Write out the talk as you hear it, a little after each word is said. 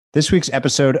This week's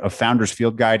episode of Founders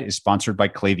Field Guide is sponsored by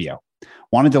Klaviyo.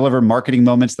 Want to deliver marketing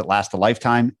moments that last a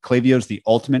lifetime? Klaviyo is the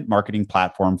ultimate marketing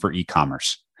platform for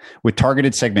e-commerce. With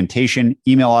targeted segmentation,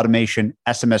 email automation,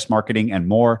 SMS marketing, and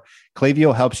more,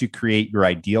 Klaviyo helps you create your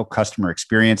ideal customer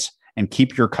experience and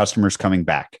keep your customers coming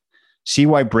back. See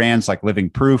why brands like Living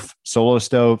Proof, Solo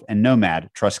Stove, and Nomad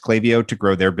trust Klaviyo to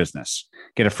grow their business.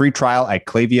 Get a free trial at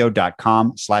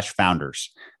klaviyo.com/founders.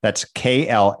 That's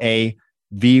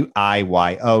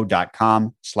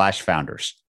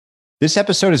KLAVIYO.com/founders. This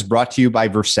episode is brought to you by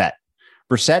Vercet.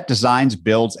 Vercet designs,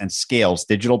 builds, and scales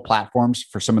digital platforms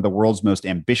for some of the world's most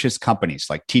ambitious companies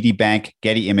like TD Bank,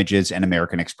 Getty Images, and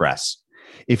American Express.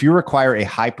 If you require a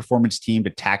high-performance team to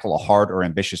tackle a hard or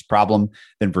ambitious problem,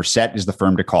 then Vercet is the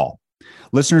firm to call.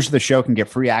 Listeners of the show can get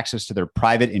free access to their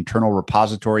private internal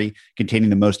repository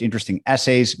containing the most interesting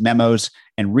essays, memos,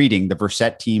 and reading the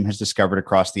Vercet team has discovered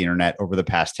across the internet over the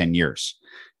past 10 years.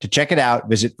 To check it out,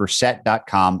 visit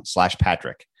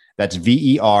vercet.com/Patrick. That's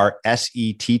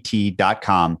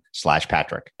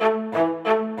VERSETT.com/Patrick.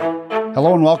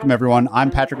 Hello and welcome, everyone.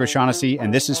 I'm Patrick O'Shaughnessy,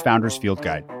 and this is Founders Field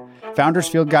Guide. Founders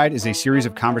Field Guide is a series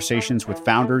of conversations with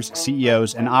founders,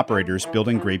 CEOs, and operators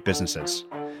building great businesses.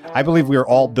 I believe we are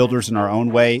all builders in our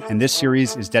own way, and this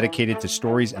series is dedicated to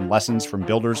stories and lessons from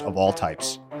builders of all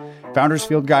types. Founders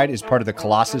Field Guide is part of the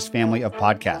Colossus family of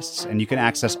podcasts, and you can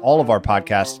access all of our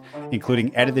podcasts,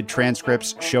 including edited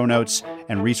transcripts, show notes,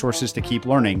 and resources to keep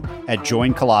learning at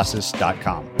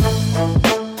joincolossus.com.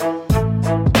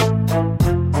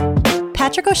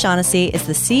 Patrick O'Shaughnessy is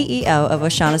the CEO of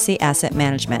O'Shaughnessy Asset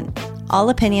Management. All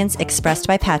opinions expressed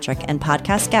by Patrick and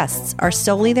podcast guests are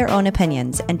solely their own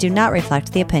opinions and do not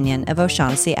reflect the opinion of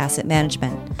O'Shaughnessy Asset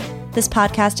Management. This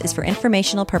podcast is for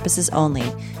informational purposes only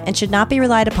and should not be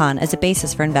relied upon as a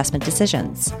basis for investment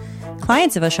decisions.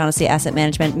 Clients of O'Shaughnessy Asset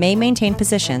Management may maintain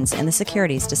positions in the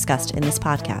securities discussed in this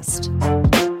podcast.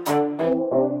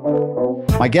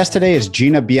 My guest today is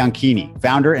Gina Bianchini,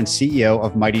 founder and CEO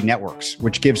of Mighty Networks,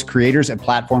 which gives creators a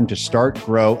platform to start,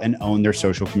 grow, and own their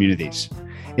social communities.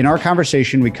 In our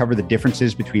conversation, we cover the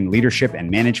differences between leadership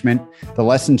and management, the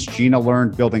lessons Gina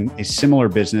learned building a similar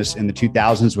business in the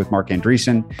 2000s with Mark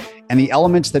Andreessen, and the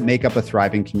elements that make up a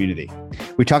thriving community.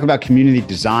 We talk about community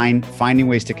design, finding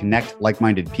ways to connect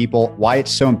like-minded people, why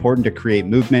it's so important to create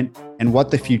movement, and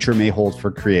what the future may hold for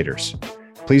creators.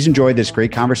 Please enjoy this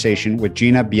great conversation with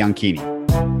Gina Bianchini.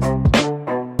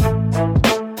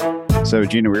 So,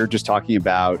 Gina, we were just talking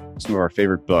about some of our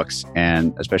favorite books,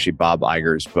 and especially Bob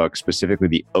Iger's book, specifically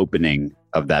the opening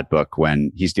of that book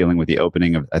when he's dealing with the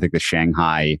opening of, I think, the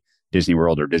Shanghai Disney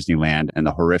World or Disneyland and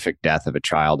the horrific death of a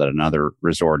child at another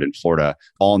resort in Florida,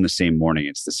 all in the same morning.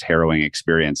 It's this harrowing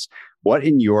experience. What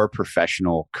in your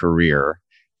professional career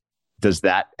does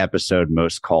that episode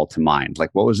most call to mind?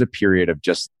 Like, what was a period of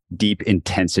just deep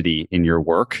intensity in your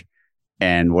work?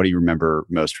 And what do you remember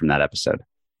most from that episode?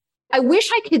 I wish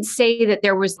I could say that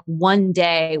there was one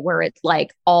day where it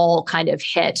like all kind of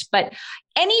hit, but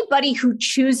anybody who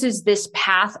chooses this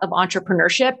path of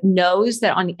entrepreneurship knows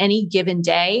that on any given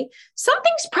day,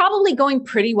 something's probably going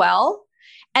pretty well.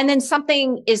 And then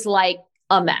something is like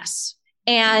a mess.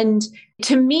 And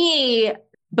to me,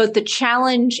 both the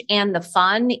challenge and the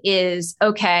fun is,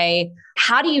 okay,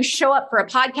 how do you show up for a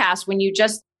podcast when you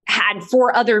just had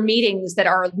 4 other meetings that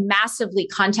are massively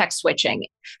context switching?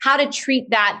 How to treat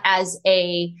that as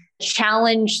a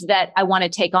challenge that I want to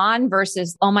take on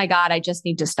versus, oh my God, I just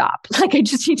need to stop. Like, I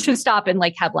just need to stop and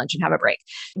like have lunch and have a break.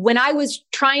 When I was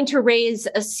trying to raise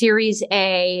a Series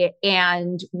A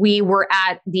and we were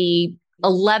at the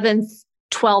 11th,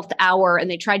 12th hour and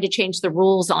they tried to change the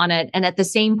rules on it. And at the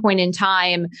same point in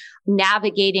time,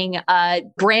 navigating a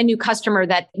brand new customer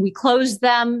that we closed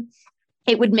them,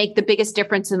 it would make the biggest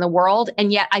difference in the world.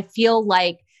 And yet I feel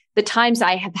like the times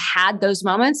I have had those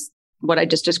moments, what I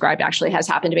just described actually has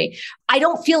happened to me. I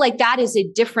don't feel like that is a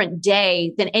different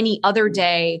day than any other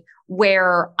day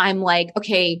where I'm like,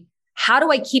 okay, how do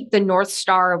I keep the North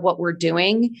Star of what we're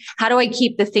doing? How do I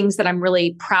keep the things that I'm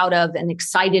really proud of and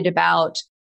excited about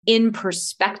in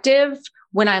perspective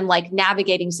when I'm like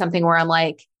navigating something where I'm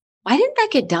like, why didn't that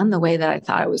get done the way that I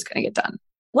thought it was going to get done?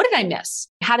 What did I miss?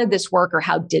 How did this work or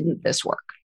how didn't this work?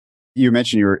 You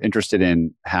mentioned you were interested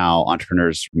in how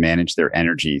entrepreneurs manage their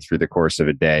energy through the course of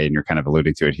a day, and you're kind of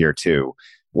alluding to it here too.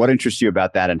 What interests you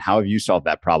about that, and how have you solved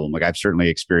that problem? Like, I've certainly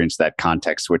experienced that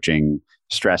context switching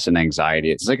stress and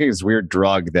anxiety. It's like this weird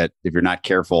drug that if you're not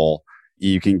careful,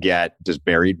 you can get just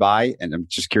buried by. And I'm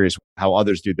just curious how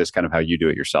others do this, kind of how you do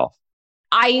it yourself.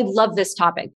 I love this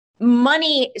topic.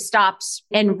 Money stops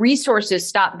and resources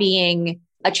stop being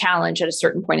a challenge at a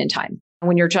certain point in time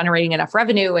when you're generating enough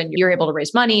revenue and you're able to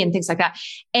raise money and things like that.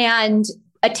 And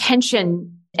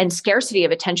attention and scarcity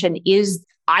of attention is,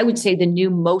 I would say, the new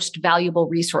most valuable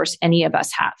resource any of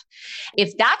us have.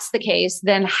 If that's the case,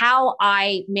 then how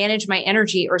I manage my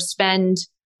energy or spend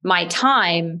my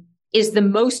time is the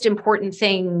most important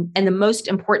thing and the most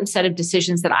important set of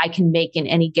decisions that I can make in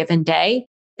any given day.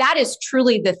 That is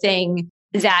truly the thing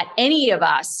that any of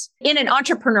us in an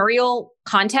entrepreneurial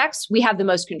context, we have the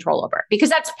most control over, because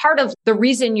that's part of the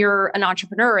reason you're an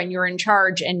entrepreneur and you're in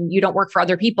charge and you don't work for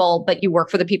other people, but you work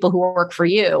for the people who work for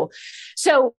you.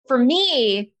 So for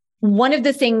me, one of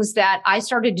the things that I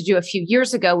started to do a few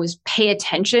years ago was pay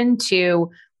attention to,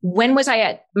 when was I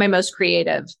at my most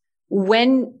creative?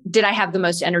 When did I have the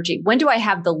most energy? When do I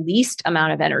have the least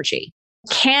amount of energy?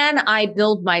 Can I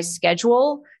build my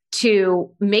schedule to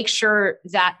make sure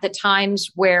that the times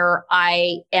where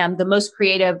I am the most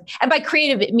creative, and by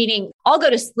creative, meaning I'll go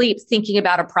to sleep thinking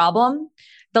about a problem.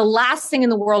 The last thing in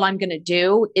the world I'm going to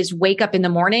do is wake up in the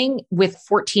morning with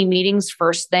 14 meetings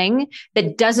first thing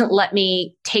that doesn't let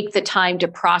me take the time to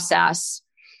process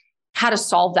how to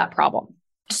solve that problem.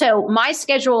 So my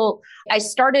schedule, I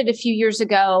started a few years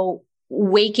ago,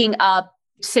 waking up,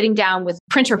 sitting down with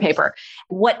printer paper.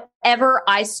 Whatever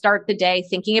I start the day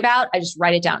thinking about, I just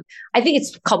write it down. I think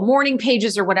it's called morning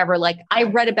pages or whatever. Like I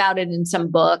read about it in some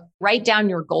book. Write down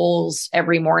your goals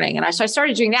every morning. And so I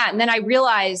started doing that. And then I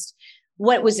realized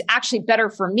what was actually better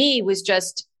for me was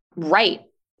just write.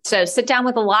 So sit down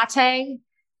with a latte.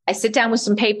 I sit down with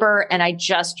some paper and I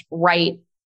just write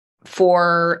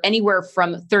for anywhere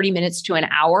from 30 minutes to an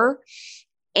hour.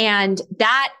 And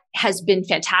that has been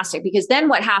fantastic, because then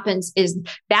what happens is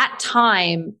that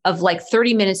time of like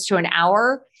 30 minutes to an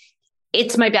hour,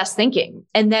 it's my best thinking.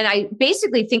 And then I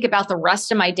basically think about the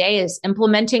rest of my day as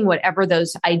implementing whatever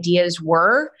those ideas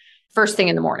were first thing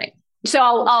in the morning. So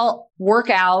I'll work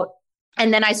out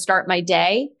and then I start my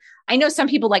day. I know some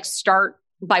people like start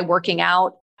by working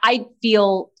out. I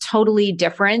feel totally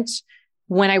different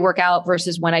when I work out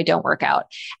versus when I don't work out.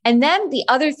 And then the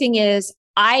other thing is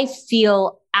I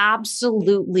feel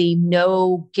absolutely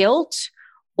no guilt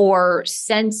or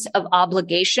sense of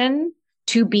obligation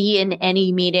to be in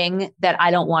any meeting that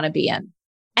I don't want to be in.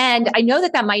 And I know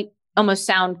that that might almost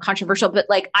sound controversial, but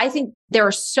like, I think there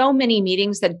are so many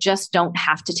meetings that just don't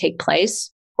have to take place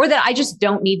or that I just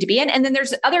don't need to be in. And then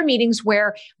there's other meetings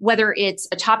where, whether it's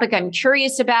a topic I'm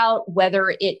curious about,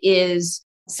 whether it is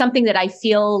something that I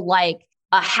feel like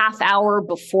a half hour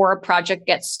before a project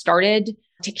gets started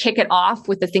to kick it off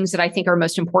with the things that I think are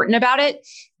most important about it,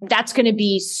 that's going to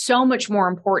be so much more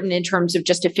important in terms of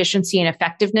just efficiency and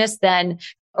effectiveness than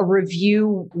a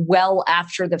review well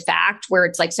after the fact, where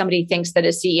it's like somebody thinks that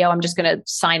as CEO, I'm just going to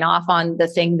sign off on the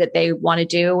thing that they want to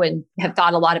do and have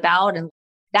thought a lot about. And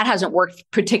that hasn't worked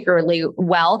particularly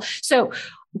well. So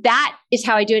that is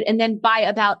how I do it. And then by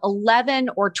about 11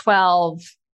 or 12,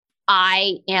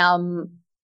 I am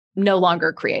no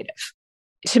longer creative.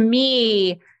 To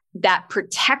me, that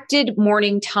protected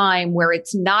morning time where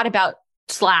it's not about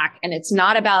Slack and it's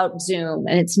not about Zoom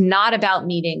and it's not about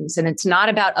meetings and it's not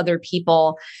about other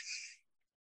people,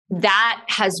 that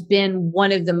has been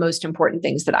one of the most important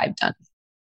things that I've done.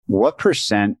 What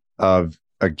percent of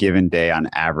a given day on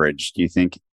average do you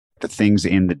think the things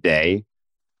in the day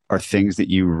are things that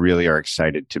you really are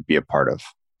excited to be a part of?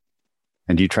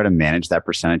 And do you try to manage that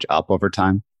percentage up over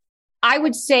time? I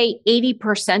would say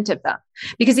 80% of them.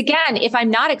 Because again, if I'm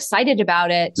not excited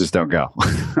about it, just don't go.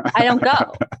 I don't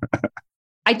go.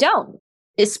 I don't,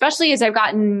 especially as I've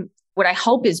gotten what I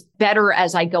hope is better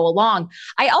as I go along.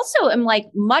 I also am like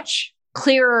much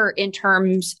clearer in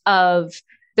terms of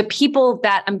the people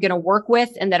that I'm going to work with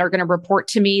and that are going to report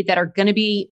to me, that are going to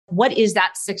be, what is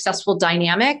that successful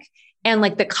dynamic? And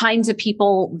like the kinds of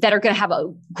people that are going to have a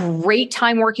great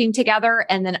time working together.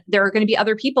 And then there are going to be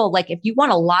other people, like if you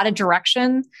want a lot of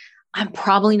direction, I'm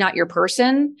probably not your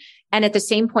person. And at the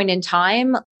same point in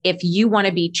time, if you want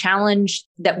to be challenged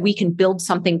that we can build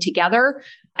something together,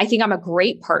 I think I'm a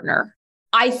great partner.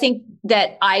 I think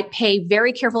that I pay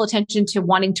very careful attention to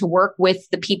wanting to work with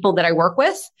the people that I work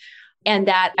with and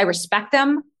that I respect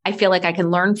them. I feel like I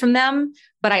can learn from them,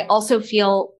 but I also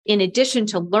feel in addition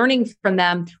to learning from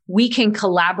them, we can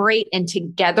collaborate and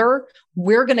together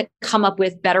we're going to come up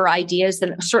with better ideas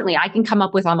than certainly I can come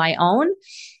up with on my own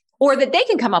or that they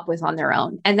can come up with on their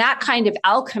own. And that kind of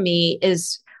alchemy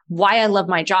is why I love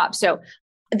my job. So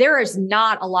there is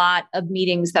not a lot of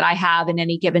meetings that I have in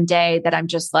any given day that I'm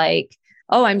just like,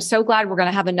 oh, I'm so glad we're going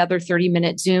to have another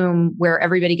 30-minute Zoom where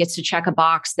everybody gets to check a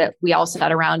box that we all sat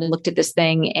around and looked at this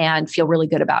thing and feel really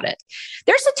good about it.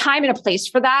 There's a time and a place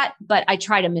for that, but I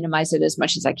try to minimize it as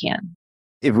much as I can.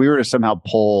 If we were to somehow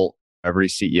poll every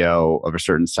CEO of a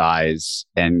certain size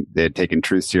and they had taken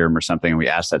truth serum or something, and we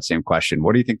asked that same question,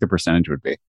 what do you think the percentage would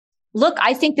be? Look,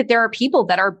 I think that there are people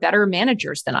that are better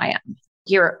managers than I am.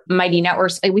 Here at Mighty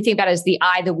Networks, we think about it as the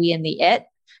I, the we, and the it.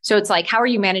 So it's like, how are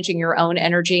you managing your own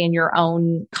energy and your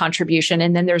own contribution?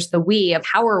 And then there's the we of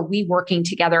how are we working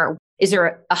together? Is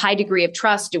there a high degree of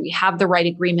trust? Do we have the right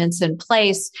agreements in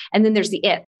place? And then there's the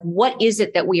it. What is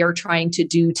it that we are trying to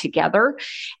do together?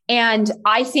 And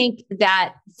I think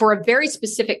that for a very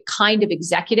specific kind of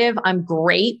executive, I'm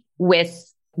great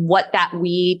with what that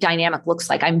we dynamic looks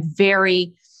like. I'm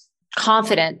very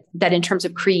confident that in terms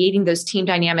of creating those team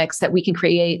dynamics that we can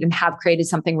create and have created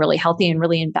something really healthy and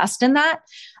really invest in that.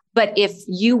 But if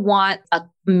you want a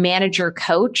manager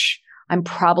coach, I'm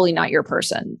probably not your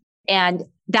person. And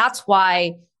that's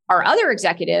why our other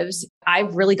executives,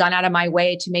 I've really gone out of my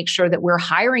way to make sure that we're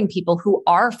hiring people who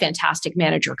are fantastic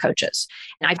manager coaches.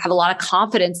 And I have a lot of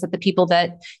confidence that the people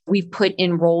that we've put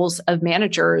in roles of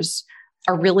managers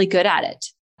are really good at it.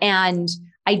 And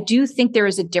I do think there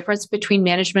is a difference between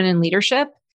management and leadership.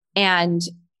 And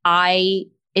I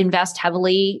invest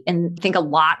heavily and think a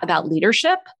lot about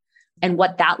leadership and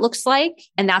what that looks like.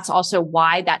 And that's also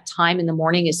why that time in the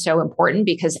morning is so important,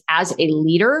 because as a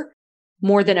leader,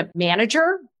 more than a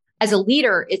manager, as a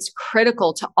leader, it's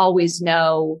critical to always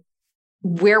know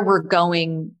where we're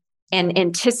going and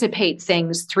anticipate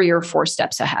things 3 or 4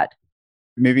 steps ahead.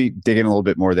 Maybe dig in a little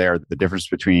bit more there, the difference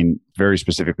between very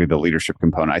specifically the leadership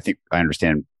component. I think I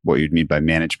understand what you'd mean by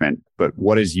management, but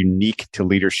what is unique to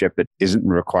leadership that isn't a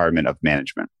requirement of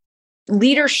management?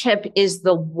 Leadership is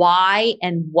the why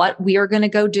and what we are going to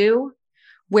go do,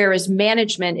 whereas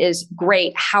management is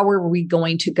great. How are we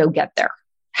going to go get there?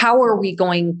 How are we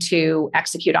going to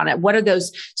execute on it? What are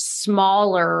those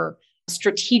smaller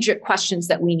strategic questions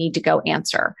that we need to go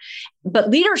answer? But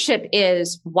leadership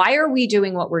is, why are we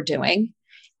doing what we're doing?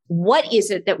 What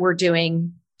is it that we're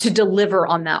doing to deliver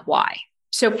on that why?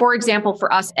 So for example,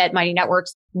 for us at Mighty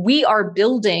Networks, we are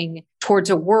building towards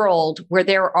a world where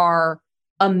there are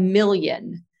 1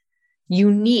 million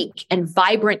unique and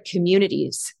vibrant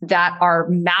communities that are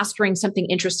mastering something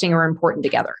interesting or important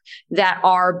together, that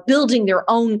are building their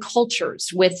own cultures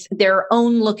with their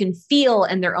own look and feel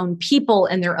and their own people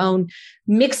and their own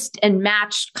mixed and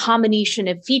matched combination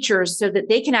of features so that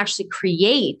they can actually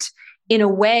create in a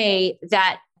way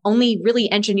that only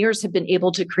really engineers have been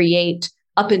able to create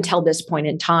up until this point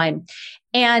in time.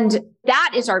 And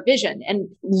that is our vision. And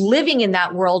living in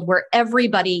that world where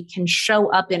everybody can show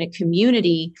up in a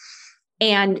community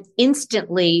and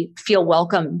instantly feel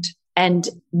welcomed. And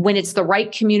when it's the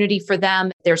right community for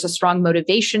them, there's a strong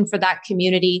motivation for that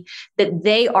community, that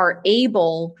they are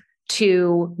able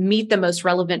to meet the most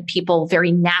relevant people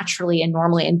very naturally and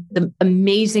normally. And the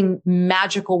amazing,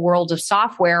 magical world of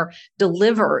software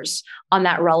delivers on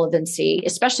that relevancy,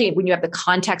 especially when you have the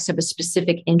context of a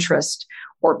specific interest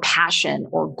or passion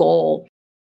or goal.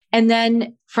 And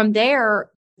then from there,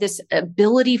 this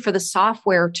ability for the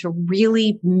software to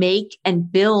really make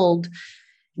and build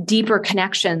deeper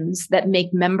connections that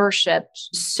make membership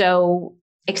so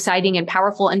exciting and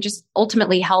powerful, and just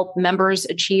ultimately help members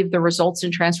achieve the results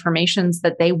and transformations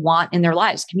that they want in their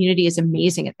lives. Community is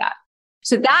amazing at that.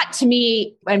 So that to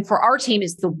me, and for our team,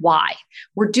 is the why.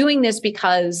 We're doing this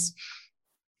because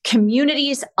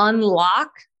communities unlock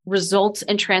results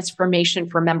and transformation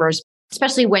for members,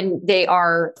 especially when they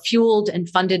are fueled and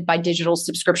funded by digital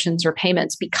subscriptions or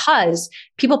payments, because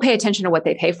people pay attention to what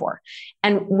they pay for.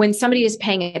 And when somebody is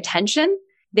paying attention,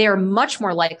 they are much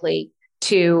more likely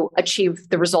to achieve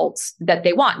the results that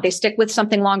they want. They stick with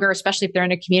something longer, especially if they're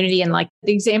in a community. And like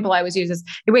the example I always use is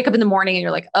you wake up in the morning and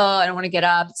you're like, oh, I don't want to get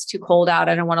up. It's too cold out.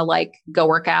 I don't want to go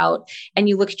work out. And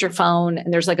you look at your phone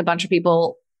and there's a bunch of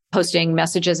people posting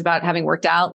messages about having worked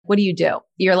out. What do?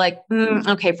 You're like,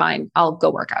 okay, fine. I'll go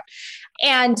work out.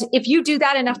 And if you do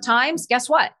that enough times, guess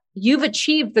what? You've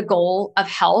achieved the goal of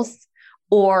health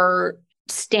or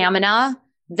stamina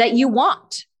that you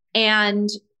want. And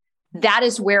that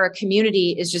is where a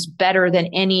community is just better than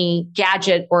any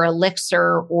gadget or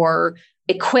elixir or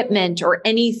equipment or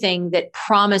anything that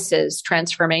promises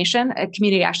transformation. A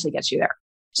community actually gets you there.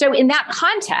 So in that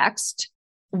context,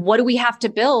 what do we have to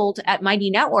build at Mighty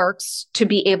Networks to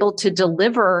be able to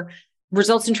deliver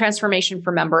results and transformation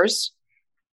for members,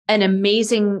 an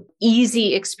amazing,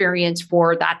 easy experience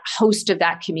for that host of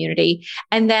that community?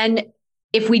 And then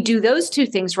if we do those two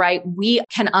things right, we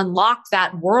can unlock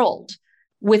that world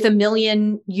with 1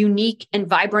 million unique and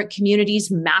vibrant communities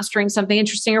mastering something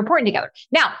interesting or important together.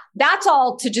 Now, that's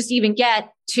all to just even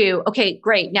get to, okay,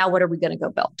 great. Now what are we going to go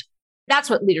build?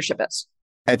 That's what leadership is.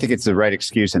 I think it's the right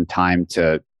excuse and time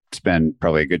to spend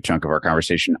probably a good chunk of our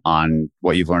conversation on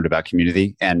what you've learned about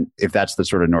community. And if that's the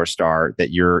sort of North Star,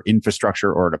 that your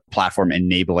infrastructure or the platform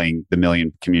enabling the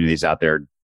million communities out there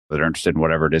that are interested in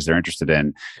whatever it is they're interested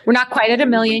in. We're not quite at 1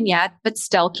 million yet, but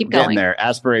still keep going. Getting there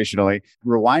aspirationally.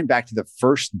 Rewind back to the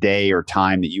first day or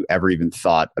time that you ever even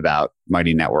thought about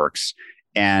Mighty Networks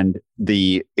and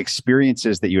the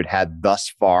experiences that you had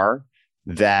thus far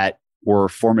that were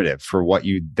formative for what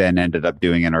you then ended up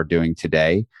doing and are doing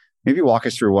today. Maybe walk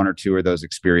us through one or two of those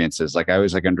experiences. Like I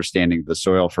always like understanding the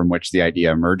soil from which the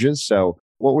idea emerges. So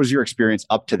what was your experience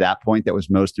up to that point that was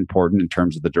most important in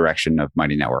terms of the direction of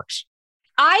Mighty Networks?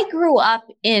 I grew up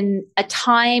in a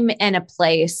time and a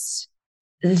place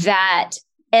that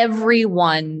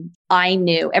everyone I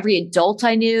knew, every adult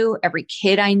I knew, every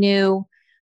kid I knew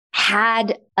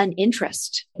had an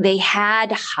interest. They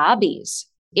had hobbies.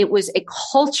 It was a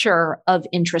culture of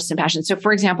interest and passion. So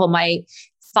for example, my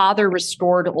father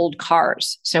restored old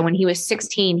cars. So when he was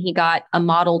 16, he got a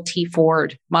Model A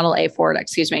Ford,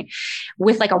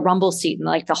 with like a rumble seat and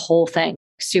like the whole thing,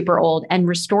 super old, and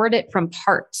restored it from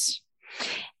parts.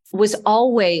 Was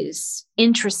always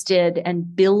interested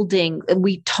and building.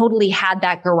 We totally had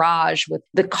that garage with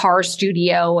the car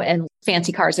studio and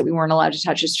fancy cars that we weren't allowed to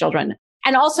touch as children.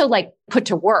 And also like put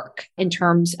to work in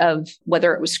terms of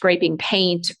whether it was scraping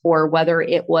paint or whether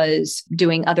it was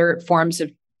doing other forms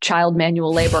of child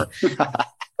manual labor.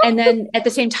 And then at the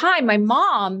same time, my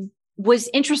mom was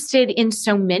interested in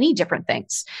so many different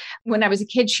things. When I was a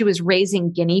kid, she was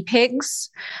raising guinea pigs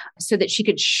so that she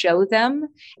could show them.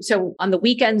 So on the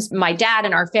weekends, my dad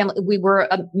and our family, we were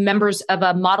members of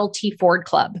a Model T Ford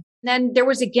club. Then there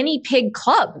was a guinea pig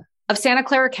club of Santa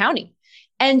Clara County.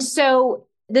 And so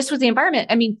this was the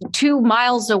environment. I mean, 2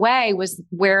 miles away was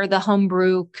where the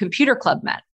homebrew computer club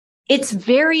met. It's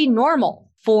very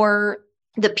normal for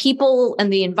the people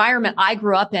and the environment I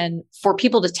grew up in for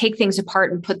people to take things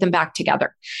apart and put them back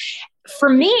together. For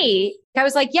me, I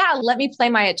was like, yeah, let me play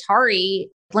my Atari.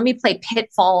 Let me play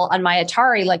Pitfall on my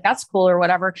Atari. Like, that's cool or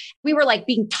whatever. We were like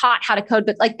being taught how to code,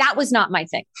 but like, that was not my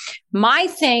thing. My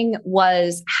thing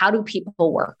was, how do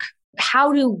people work?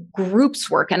 How do groups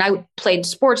work? And I played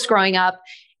sports growing up.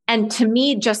 And to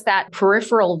me, just that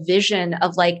peripheral vision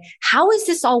of like, how is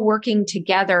this all working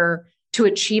together to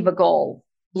achieve a goal?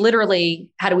 Literally,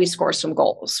 how do we score some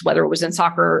goals, whether it was in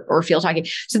soccer or field hockey?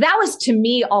 So that was to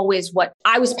me always what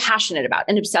I was passionate about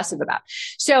and obsessive about.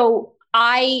 So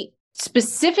I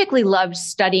specifically loved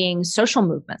studying social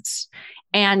movements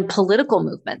and political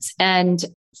movements. And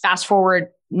fast forward,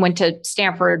 went to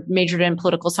Stanford, majored in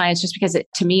political science, just because it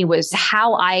to me was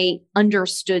how I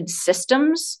understood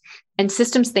systems and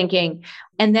systems thinking.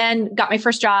 And then got my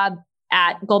first job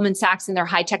at Goldman Sachs in their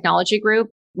high technology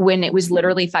group when it was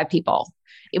literally 5 people.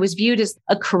 It was viewed as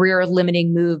a career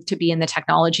limiting move to be in the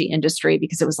technology industry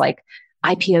because it was like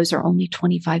IPOs are only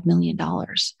 $25 million.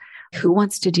 Who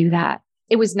wants to do that?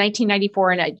 It was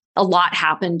 1994 and a lot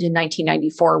happened in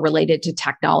 1994 related to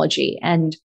technology.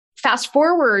 And fast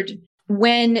forward,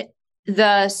 when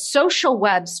the social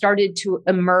web started to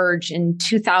emerge in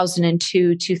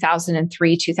 2002,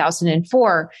 2003,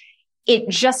 2004, it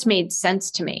just made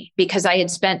sense to me because I had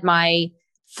spent my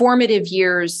formative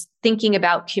years thinking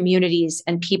about communities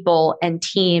and people and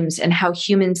teams and how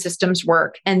human systems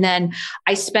work. And then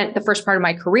I spent the first part of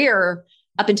my career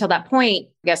up until that point,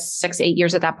 I guess 6-8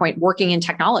 years at that point, working in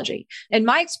technology. And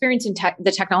my experience in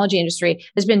the technology industry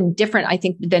has been different, I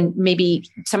think, than maybe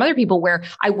some other people where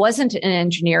I wasn't an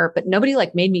engineer, but nobody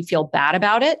like made me feel bad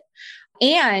about it.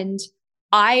 And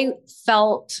I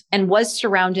felt and was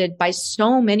surrounded by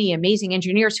so many amazing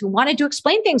engineers who wanted to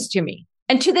explain things to me.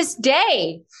 And to this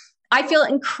day, I feel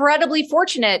incredibly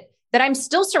fortunate that I'm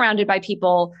still surrounded by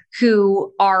people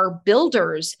who are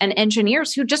builders and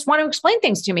engineers who just want to explain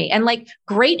things to me. And like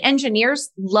great engineers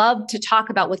love to talk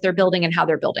about what they're building and how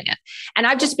they're building it. And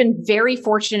I've just been very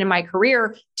fortunate in my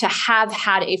career to have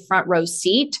had a front row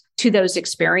seat to those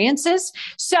experiences.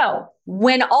 So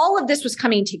when all of this was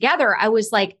coming together, I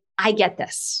was like, I get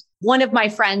this. One of my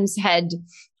friends had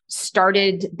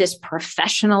started this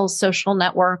professional social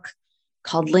network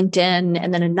called LinkedIn.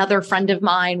 And then another friend of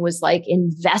mine was like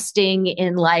investing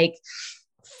in like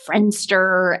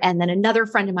Friendster. And then another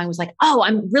friend of mine was like, oh,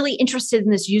 I'm really interested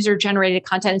in this user generated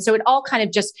content. And so it all kind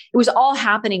of just, it was all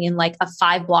happening in like a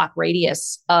 5-block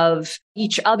radius of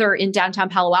each other in downtown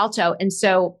Palo Alto. And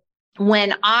so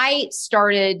when I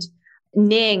started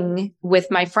Ning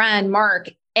with my friend Mark,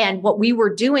 and what we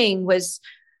were doing was,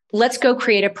 let's go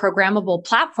create a programmable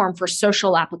platform for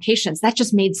social applications. That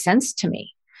just made sense to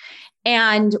me.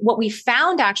 And what we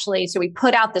found actually, so we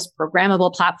put out this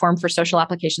programmable platform for social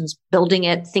applications, building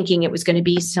it, thinking it was going to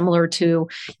be similar to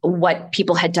what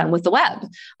people had done with the web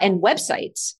and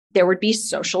websites. There would be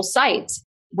social sites.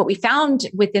 What we found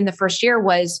within the first year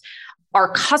was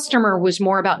our customer was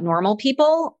more about normal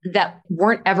people that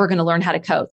weren't ever going to learn how to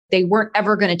code. They weren't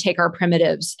ever going to take our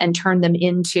primitives and turn them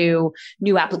into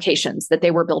new applications that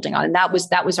they were building on. And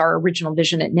that was our original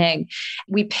vision at Ning.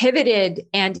 We pivoted,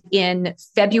 and in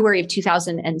February of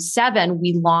 2007,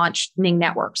 we launched Ning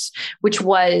Networks, which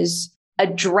was a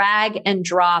drag and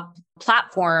drop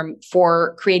platform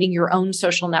for creating your own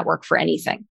social network for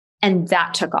anything. And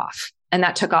that took off. And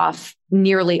that took off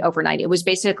nearly overnight. It was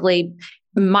basically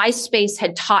MySpace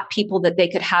had taught people that they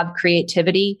could have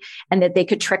creativity and that they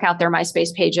could trick out their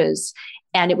MySpace pages.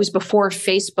 And it was before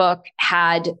Facebook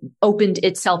had opened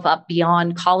itself up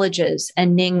beyond colleges.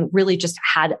 And Ning really just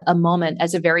had a moment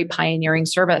as a very pioneering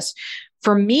service.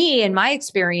 For me, in my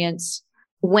experience,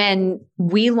 when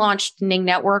we launched Ning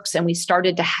Networks and we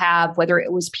started to have, whether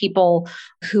it was people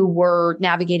who were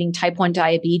navigating type 1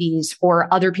 diabetes or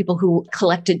other people who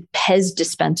collected Pez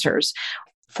dispensers,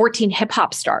 14 hip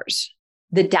hop stars,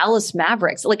 the Dallas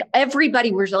Mavericks, like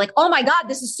everybody was like, oh my God,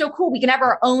 this is so cool. We can have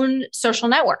our own social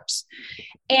networks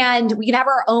and we can have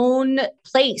our own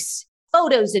place,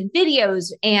 photos and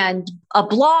videos and a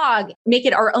blog, make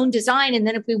it our own design. And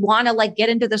then if we want to like get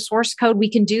into the source code, we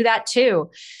can do that too.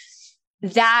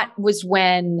 That was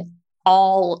when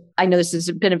I know this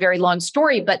has been a very long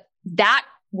story, but that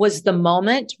was the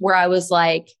moment where I was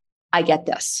like, I get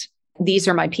this. These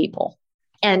are my people,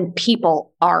 and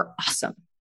people are awesome.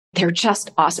 They're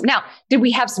just awesome. Now, did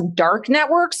we have some dark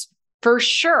networks? For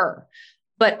sure.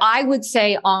 But I would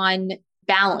say on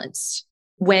balance,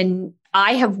 when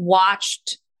I have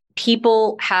watched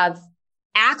people have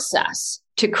access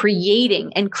to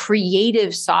creating and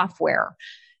creative software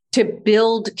to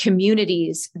build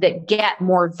communities that get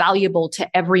more valuable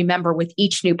to every member with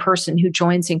each new person who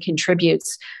joins and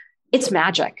contributes, it's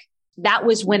magic. That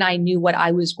was when I knew what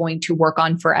I was going to work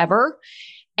on forever.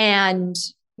 And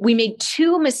we made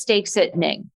two big mistakes at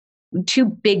Ning.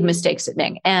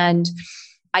 And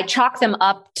I chalk them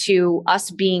up to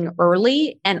us being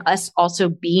early and us also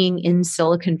being in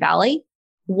Silicon Valley.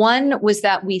 One was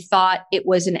that we thought it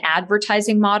was an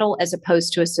advertising model as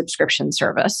opposed to a subscription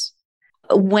service.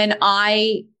 When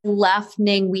I left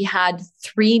Ning, we had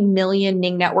 3 million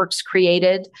Ning networks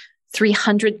created,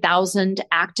 300,000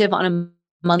 active on a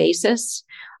monthly basis,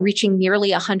 reaching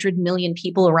nearly 100 million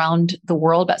people around the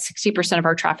world. About 60% of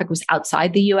our traffic was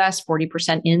outside the US,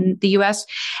 40% in the US.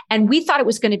 And we thought it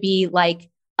was going to be like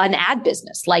an ad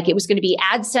business, like it was going to be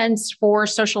AdSense for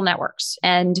social networks.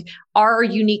 And our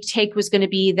unique take was going to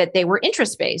be that they were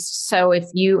interest-based. So if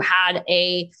you had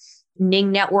a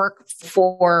Ning network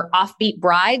for offbeat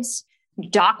brides,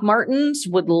 Doc Martens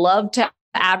would love to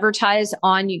advertise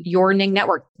on your Ning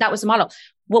network. That was the model.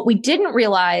 What we didn't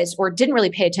realize or didn't really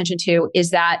pay attention to is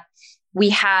that we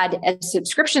had a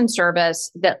subscription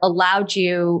service that allowed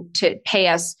you to pay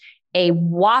us a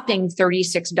whopping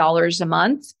 $36 a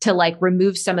month to like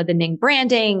remove some of the Ning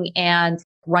branding and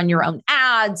run your own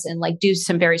ads and like do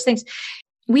some various things.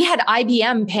 We had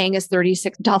IBM paying us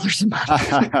 $36 a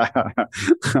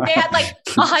month. They had like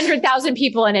 100,000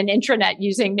 people in an intranet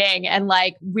using Ning, and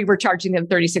like we were charging them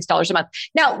 $36 a month.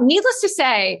 Now, needless to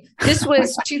say, this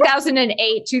was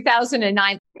 2008,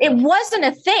 2009. It wasn't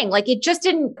a thing. Like it just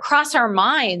didn't cross our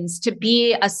minds to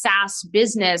be a SaaS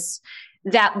business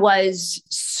that was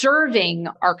serving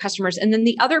our customers. And then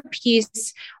the other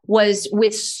piece was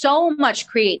with so much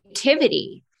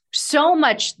creativity, so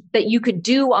much that you could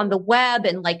do on the web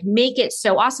and like make it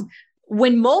so awesome.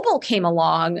 When mobile came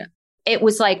along, it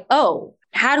was like, oh,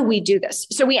 how do we do this?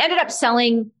 So we ended up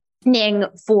selling Ning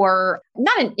for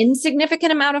not an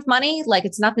insignificant amount of money. Like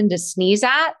it's nothing to sneeze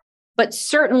at, but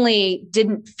certainly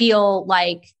didn't feel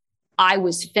like I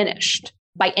was finished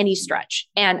by any stretch.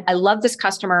 And I love this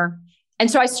customer. And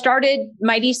so I started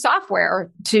Mighty Software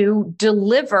to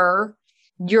deliver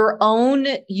your own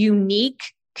unique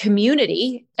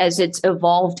community as it's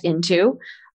evolved into.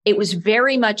 It was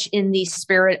very much in the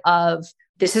spirit of,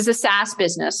 this is a SaaS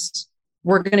business.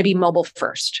 We're going to be mobile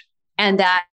first, and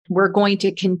that we're going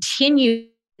to continue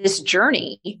this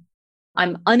journey.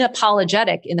 I'm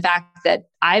unapologetic in the fact that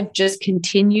I've just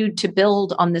continued to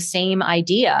build on the same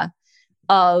idea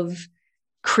of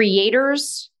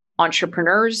creators,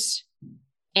 entrepreneurs,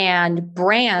 and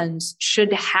brands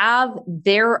should have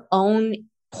their own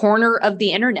corner of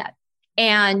the internet,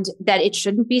 and that it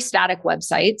shouldn't be static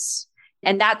websites.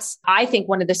 And that's, I think,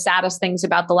 one of the saddest things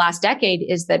about the last decade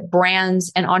is that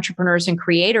brands and entrepreneurs and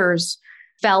creators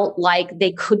felt like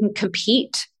they couldn't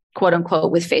compete quote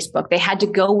unquote, with Facebook. They had to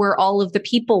go where all of the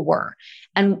people were.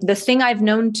 And the thing I've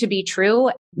known to be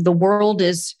true, the world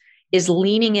is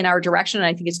leaning in our direction, and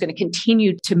I think it's going to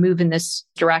continue to move in this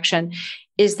direction,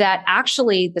 is that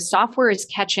actually the software is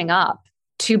catching up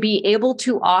to be able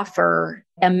to offer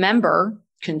a member,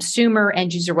 consumer,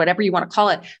 end user, whatever you want to call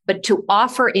it, but to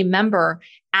offer a member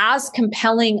as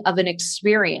compelling of an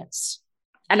experience.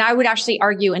 And I would actually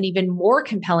argue an even more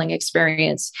compelling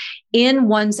experience in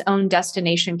one's own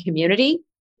destination community.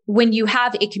 When you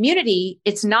have a community,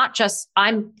 it's not just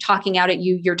I'm talking out at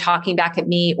you, you're talking back at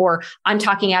me, or I'm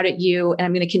talking out at you and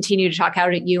I'm going to continue to talk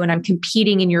out at you and I'm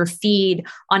competing in your feed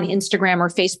on Instagram or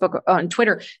Facebook or on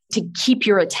Twitter to keep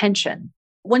your attention.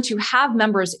 Once you have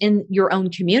members in your own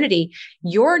community,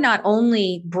 you're not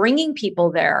only bringing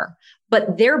people there,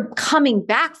 but they're coming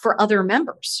back for other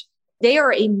members. They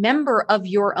are a member of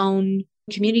your own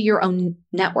community, your own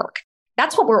network.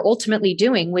 That's what we're ultimately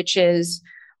doing, which is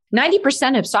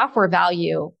 90% of software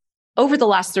value over the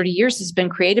last 30 years has been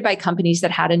created by companies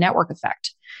that had a network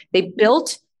effect. They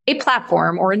built a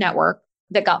platform or a network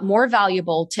that got more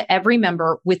valuable to every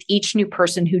member with each new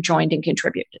person who joined and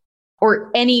contributed,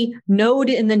 or any node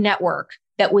in the network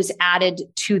that was added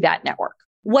to that network.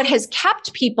 What has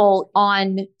kept people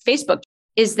on Facebook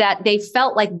is that they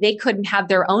felt like they couldn't have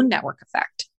their own network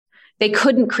effect. They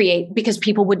couldn't create because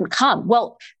people wouldn't come.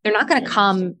 Well, they're not going to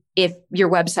come if your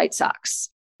website sucks.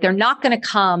 They're not going to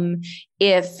come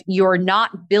if you're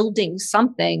not building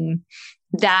something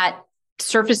that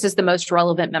surfaces the most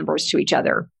relevant members to each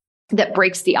other, that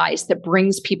breaks the ice, that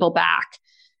brings people back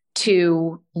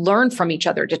to learn from each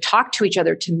other, to talk to each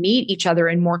other, to meet each other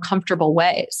in more comfortable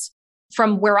ways.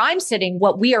 From where I'm sitting,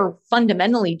 what we are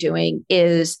fundamentally doing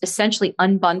is essentially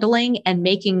unbundling and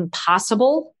making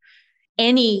possible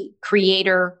any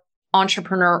creator,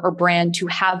 entrepreneur, or brand to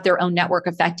have their own network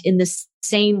effect in the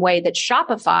same way that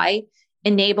Shopify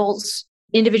enables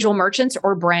individual merchants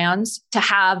or brands to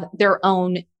have their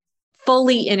own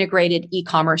fully integrated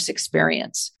e-commerce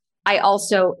experience. I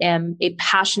also am a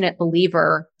passionate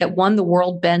believer that one, the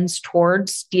world bends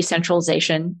towards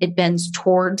decentralization. It bends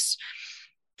towards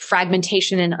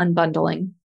fragmentation and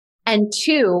unbundling. And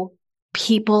two,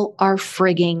 people are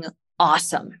frigging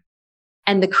awesome.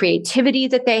 And the creativity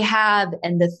that they have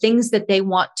and the things that they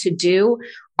want to do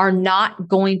are not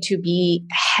going to be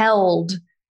held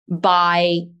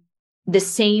by the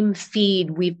same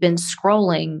feed we've been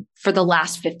scrolling for the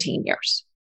last 15 years.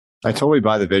 I totally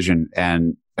buy the vision,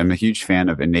 and I'm a huge fan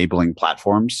of enabling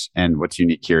platforms. And what's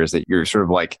unique here is that you're sort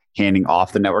of like handing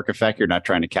off the network effect. You're not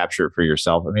trying to capture it for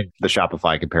yourself. I mean, the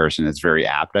Shopify comparison is very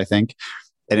apt, I think.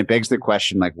 And it begs the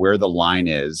question, like, where the line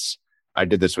is. I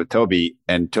did this with Toby,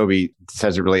 and Toby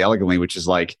says it really elegantly, which is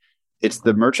like, it's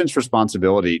the merchant's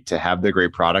responsibility to have the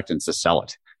great product and to sell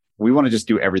it. We want to just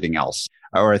do everything else.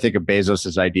 Or I think of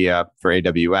Bezos's idea for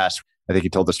AWS. I think he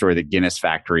told the story of the Guinness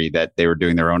factory that they were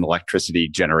doing their own electricity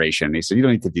generation. He said, you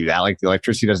don't need to do that. Like, the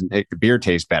electricity doesn't make the beer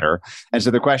taste better. And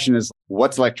so the question is,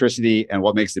 what's electricity and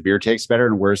what makes the beer taste better?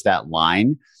 And where's that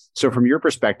line? So from your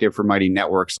perspective for Mighty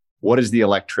Networks, what is the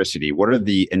electricity? What are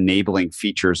the enabling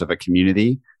features of a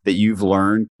community that you've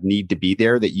learned need to be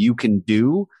there that you can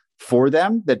do for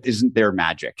them that isn't their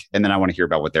magic? And then I want to hear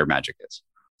about what their magic is.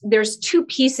 There's two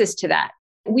pieces to that.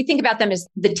 We think about them as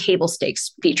the table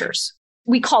stakes features.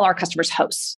 We call our customers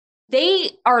hosts.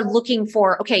 They are looking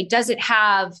for, okay, does it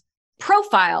have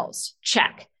profiles?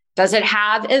 Check. Does it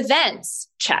have events?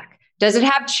 Check. Does it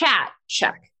have chat?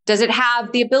 Check. Does it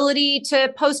have the ability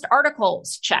to post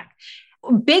articles? Check.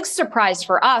 Big surprise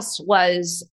for us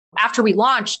was after we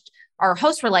launched, our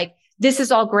hosts were like, this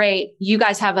is all great. You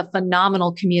guys have a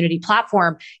phenomenal community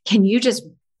platform. Can you just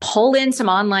pull in some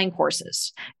online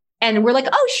courses? And we're like,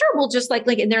 oh, sure. We'll just like,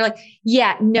 and they're like,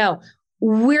 yeah, no,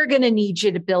 we're going to need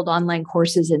you to build online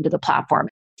courses into the platform.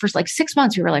 For like 6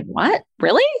 months, we were like, what?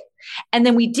 Really? And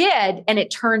then we did. And it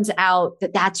turns out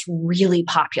that that's really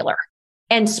popular.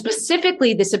 And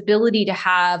specifically, this ability to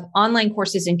have online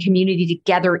courses and community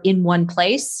together in one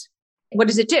place. What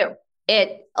does it do?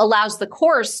 It allows the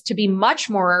course to be much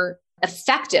more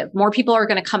effective. More people are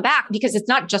going to come back because it's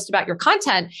not just about your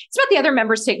content. It's about the other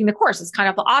members taking the course. It's kind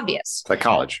of obvious. It's like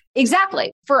college.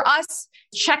 Exactly. For us,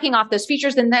 checking off those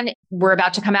features, and then we're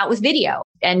about to come out with video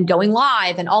and going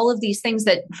live and all of these things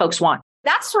that folks want.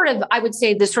 That's sort of, I would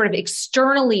say, the sort of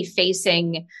externally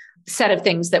facing set of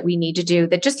things that we need to do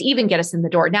that just even get us in the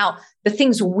door. Now, the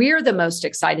things we're the most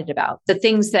excited about, the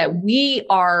things that we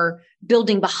are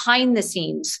building behind the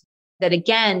scenes that,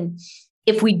 again,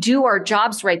 if we do our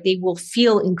jobs right, they will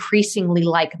feel increasingly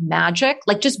like magic,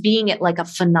 like just being at like a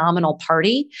phenomenal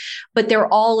party. But they're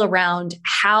all around,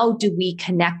 how do we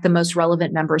connect the most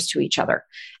relevant members to each other?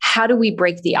 How do we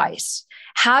break the ice?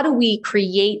 How do we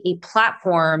create a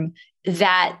platform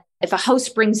that if a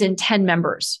host brings in 10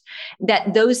 members,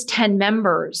 that those 10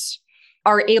 members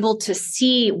are able to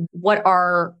see what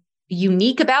are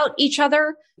unique about each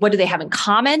other? What do they have in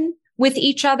common with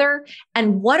each other?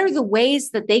 And what are the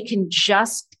ways that they can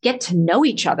just get to know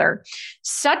each other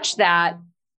such that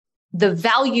the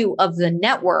value of the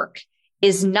network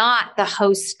is not the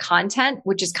host's content,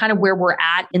 which is kind of where we're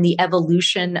at in the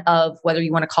evolution of whether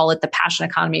you want to call it the passion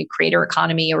economy, creator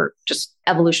economy, or just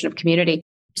evolution of community.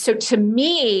 So to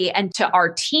me and to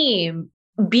our team,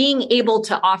 being able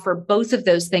to offer both of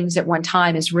those things at one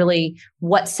time is really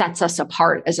what sets us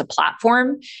apart as a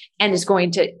platform and is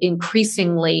going to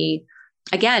increasingly,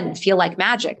 again, feel like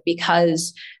magic,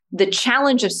 because the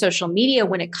challenge of social media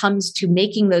when it comes to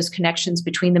making those connections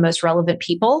between the most relevant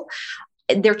people,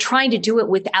 they're trying to do it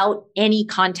without any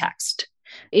context.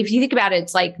 If you think about it,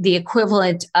 it's like the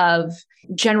equivalent of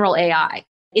general AI.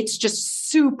 It's just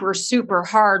super, super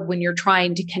hard when you're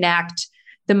trying to connect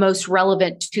the most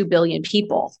relevant 2 billion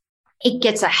people. It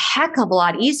gets a heck of a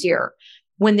lot easier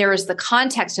when there is the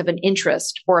context of an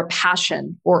interest or a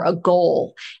passion or a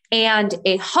goal and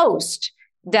a host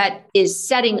that is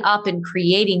setting up and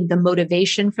creating the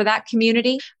motivation for that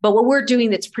community. But what we're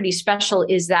doing that's pretty special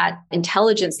is that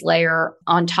intelligence layer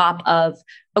on top of,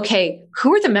 okay,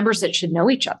 who are the members that should know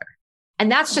each other?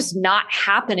 And that's just not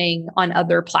happening on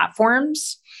other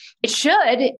platforms. It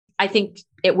should, I think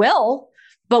it will,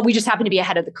 but we just happen to be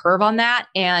ahead of the curve on that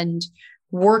and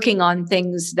working on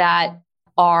things that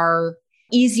are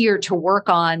easier to work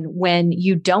on when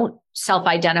you don't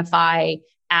self-identify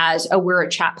as, oh, we're a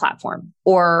chat platform,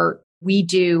 or we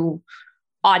do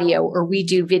audio, or we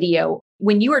do video.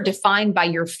 When you are defined by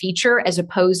your feature, as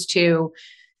opposed to,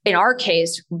 in our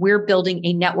case, we're building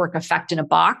a network effect in a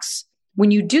box.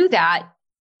 When you do that,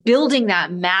 building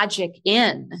that magic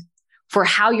in for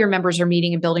how your members are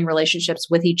meeting and building relationships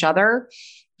with each other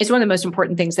is one of the most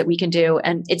important things that we can do.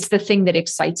 And it's the thing that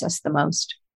excites us the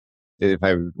most. If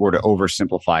I were to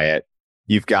oversimplify it,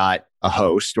 you've got a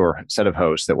host or a set of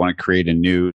hosts that want to create a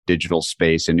new digital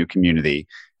space, a new community.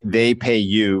 They pay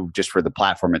you just for the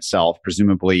platform itself.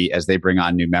 Presumably, as they bring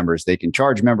on new members, they can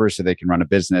charge members so they can run a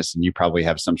business, and you probably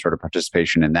have some sort of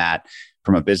participation in that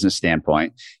from a business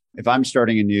standpoint. If I'm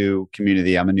starting a new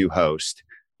community, I'm a new host,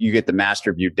 you get the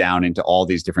master view down into all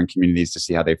these different communities to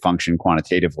see how they function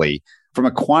quantitatively. From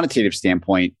a quantitative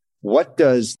standpoint, what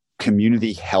does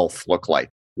community health look like?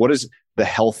 What does the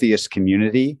healthiest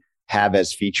community have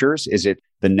as features? Is it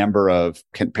the number of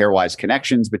pairwise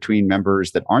connections between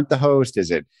members that aren't the host?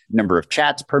 Is it number of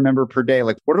chats per member per day?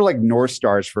 Like, what are like North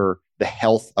Stars for the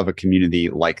health of a community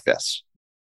like this?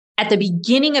 At the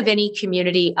beginning of any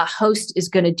community, a host is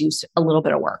going to do a little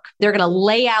bit of work. They're going to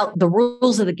lay out the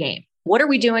rules of the game. What are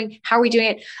we doing? How are we doing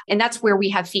it? And that's where we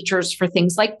have features for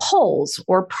things like polls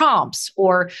or prompts,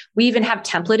 or we even have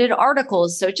templated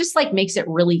articles. So it just like makes it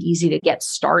really easy to get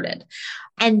started.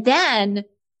 And then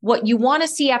what you want to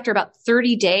see after about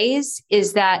 30 days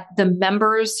is that the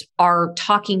members are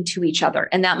talking to each other.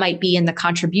 And that might be in the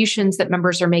contributions that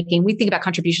members are making. We think about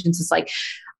contributions as like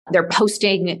they're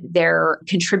posting, they're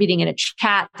contributing in a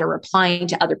chat, they're replying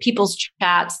to other people's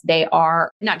chats. They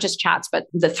are not just chats, but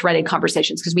the threaded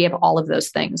conversations, because we have all of those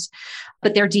things.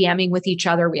 But they're DMing with each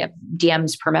other. We have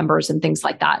DMs per members and things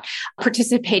like that,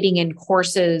 participating in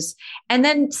courses, and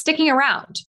then sticking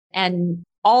around. And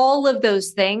all of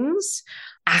those things,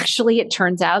 actually, it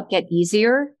turns out, get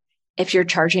easier if you're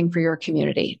charging for your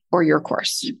community or your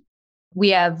course. We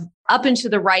have up and to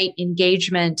the right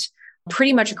engagement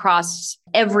pretty much across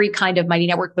every kind of Mighty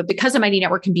Network. But because a Mighty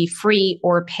Network can be free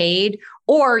or paid,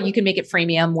 or you can make it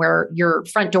freemium where your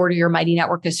front door to your Mighty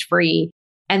Network is free.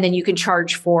 And then you can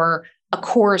charge for a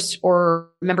course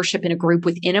or membership in a group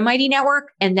within a Mighty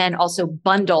Network, and then also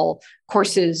bundle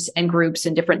courses and groups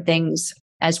and different things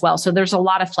as well. So there's a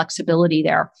lot of flexibility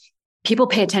there. People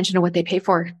pay attention to what they pay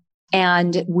for.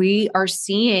 And we are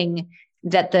seeing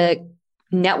that the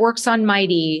networks on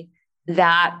Mighty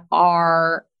that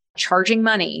are charging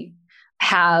money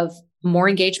have more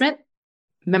engagement.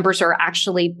 Members are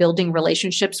actually building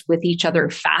relationships with each other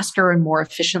faster and more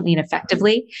efficiently and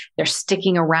effectively. They're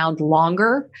sticking around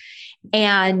longer.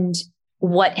 And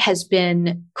what has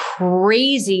been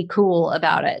crazy cool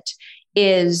about it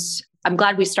is, I'm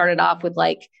glad we started off with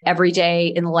like every day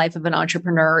in the life of an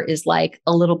entrepreneur is like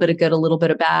a little bit of good, a little bit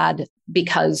of bad,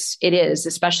 because it is,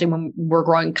 especially when we're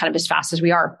growing kind of as fast as we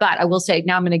are. But I will say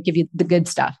now I'm going to give you the good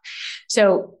stuff.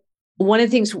 So One of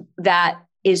the things that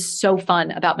is so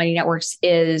fun about Mighty Networks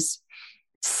is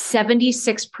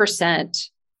 76%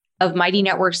 of Mighty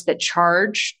Networks that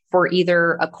charge for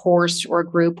either a course or a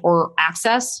group or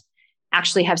access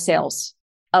actually have sales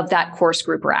of that course,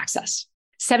 group, or access.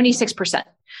 76%.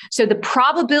 So the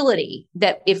probability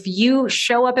that if you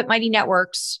show up at Mighty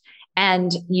Networks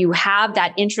and you have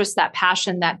that interest, that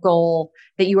passion, that goal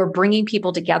that you are bringing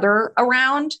people together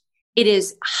around, it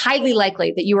is highly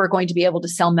likely that you are going to be able to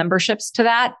sell memberships to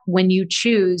that when you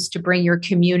choose to bring your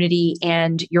community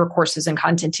and your courses and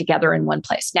content together in one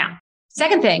place. Now,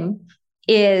 second thing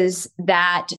is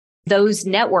that those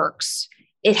networks,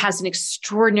 it has an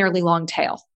extraordinarily long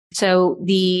tail. So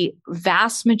the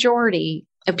vast majority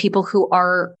of people who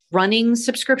are running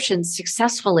subscriptions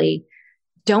successfully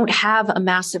don't have a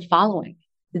massive following.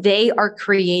 They are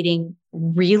creating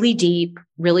really deep,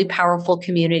 really powerful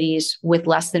communities with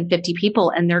less than 50 people,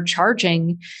 and they're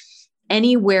charging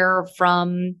anywhere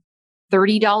from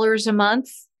 $30 a month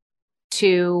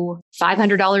to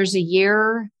 $500 a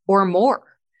year or more.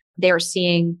 They're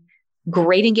seeing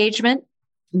great engagement,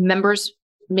 members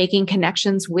making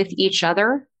connections with each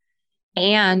other,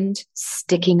 and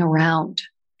sticking around.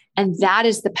 And that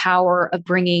is the power of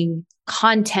bringing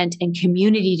content and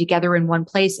community together in one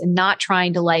place and not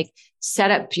trying to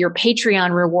set up your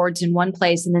Patreon rewards in one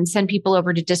place and then send people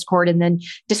over to Discord. And then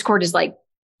Discord is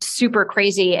super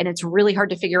crazy. And it's really hard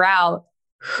to figure out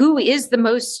who is the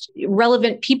most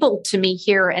relevant people to me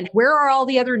here and where are all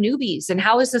the other newbies and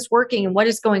how is this working and what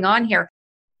is going on here?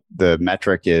 The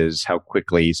metric is how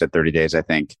quickly, you said 30 days, I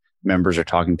think, members are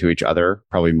talking to each other,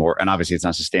 probably more. And obviously it's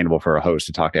not sustainable for a host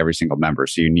to talk to every single member.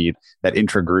 So you need that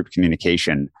intra-group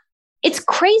communication. It's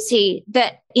crazy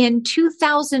that in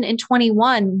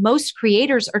 2021, most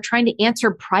creators are trying to answer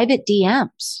private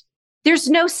DMs. There's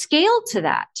no scale to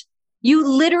that. You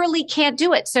literally can't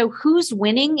do it. So who's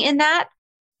winning in that?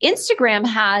 Instagram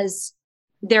has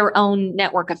their own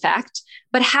network effect,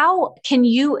 but how can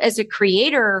you as a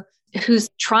creator who's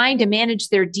trying to manage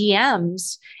their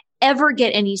DMs ever get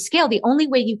any scale? The only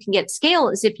way you can get scale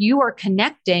is if you are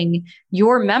connecting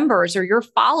your members or your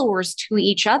followers to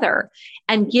each other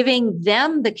and giving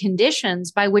them the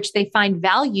conditions by which they find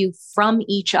value from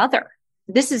each other.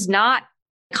 This is not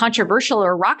controversial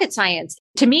or rocket science.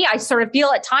 To me, I sort of feel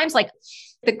at times like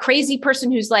the crazy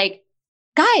person who's like,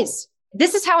 guys,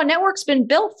 this is how a network's been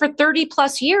built for 30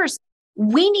 plus years.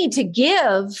 We need to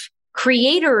give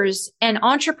creators and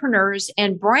entrepreneurs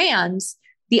and brands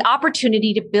the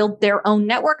opportunity to build their own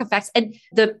network effects. And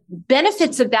the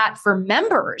benefits of that for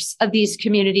members of these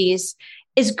communities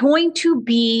is going to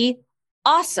be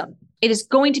awesome. It is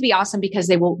going to be awesome because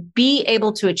they will be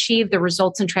able to achieve the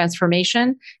results and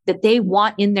transformation that they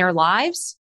want in their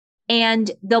lives.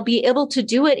 And they'll be able to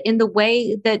do it in the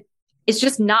way that is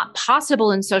just not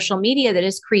possible in social media that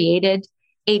has created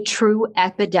a true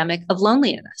epidemic of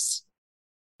loneliness.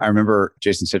 I remember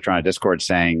Jason Citron at Discord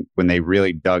saying when they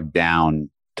really dug down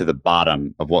to the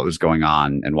bottom of what was going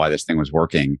on and why this thing was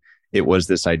working, it was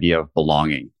this idea of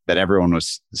belonging, that everyone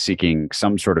was seeking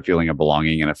some sort of feeling of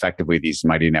belonging. And effectively, these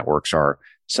mighty networks are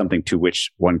something to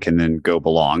which one can then go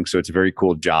belong. So it's a very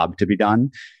cool job to be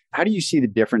done. How do you see the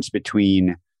difference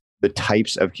between the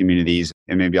types of communities?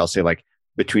 And maybe I'll say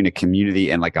between a community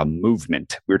and a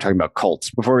movement. We were talking about cults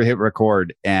before we hit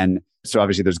record. And so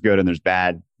obviously there's good and there's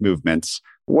bad movements.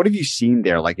 What have you seen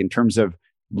there? In terms of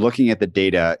looking at the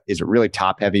data, is it really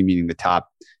top heavy, meaning the top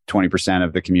 20%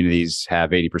 of the communities have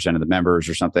 80% of the members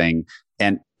or something?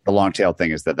 And the long tail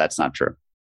thing is that that's not true.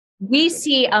 We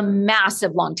see a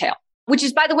massive long tail, which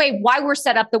is, by the way, why we're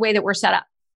set up the way that we're set up.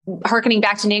 Harkening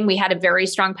back to Ning, we had a very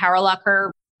strong power law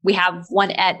curve. We have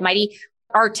one at Mighty.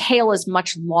 Our tail is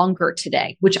much longer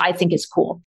today, which I think is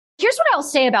cool. Here's what I'll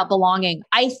say about belonging.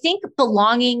 I think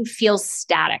belonging feels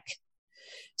static.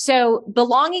 So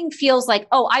belonging feels like,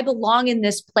 oh, I belong in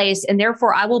this place and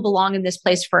therefore I will belong in this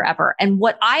place forever. And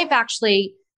what I've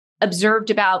actually observed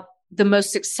about the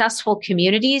most successful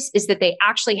communities is that they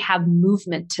actually have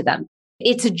movement to them.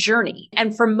 It's a journey.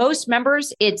 And for most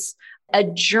members, it's a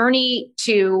journey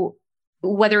to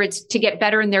whether it's to get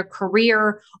better in their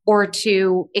career or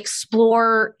to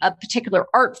explore a particular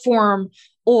art form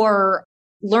or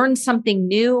learn something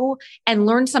new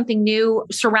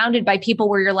surrounded by people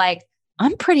where you're like,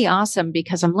 I'm pretty awesome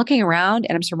because I'm looking around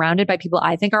and I'm surrounded by people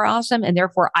I think are awesome. And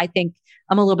therefore, I think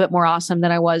I'm a little bit more awesome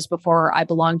than I was before I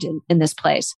belonged in this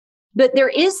place. But there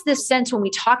is this sense when we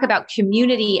talk about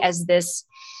community as this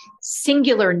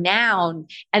singular noun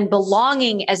and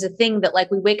belonging as a thing that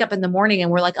we wake up in the morning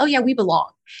and we're like, oh yeah, we belong.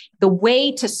 The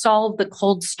way to solve the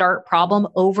cold start problem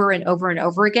over and over and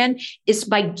over again is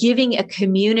by giving a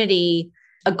community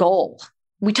a goal.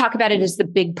 We talk about it as the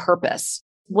big purpose.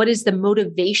 What is the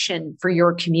motivation for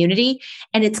your community?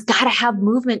 And it's got to have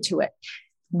movement to it.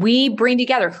 We bring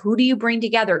together. Who do you bring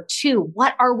together? Two,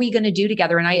 what are we going to do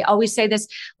together? And I always say this,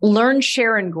 learn,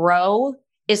 share, and grow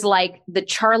is like the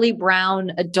Charlie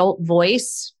Brown adult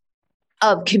voice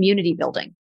of community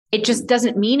building. It just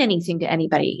doesn't mean anything to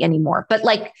anybody anymore, but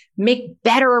like make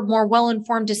better, more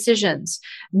well-informed decisions,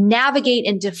 navigate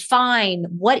and define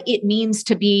what it means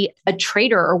to be a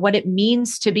trader or what it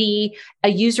means to be a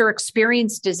user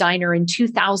experience designer in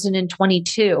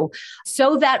 2022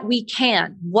 so that we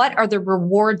can. What are the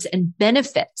rewards and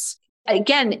benefits?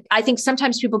 Again, I think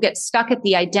sometimes people get stuck at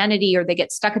the identity or they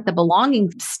get stuck at the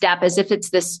belonging step as if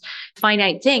it's this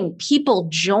finite thing. People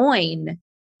join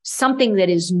something that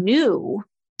is new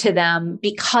to them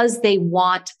because they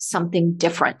want something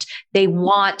different. They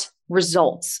want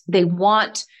results. They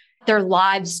want their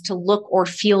lives to look or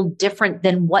feel different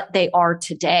than what they are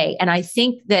today. And I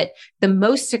think that the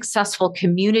most successful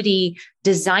community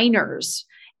designers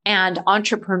and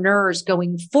entrepreneurs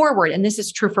going forward, and this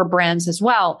is true for brands as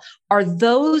well, are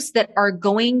those that are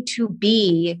going to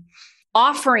be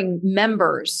offering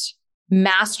members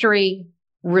mastery,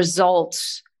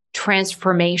 results,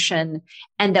 transformation,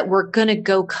 and that we're going to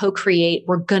go co-create,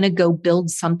 we're going to go build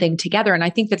something together. And I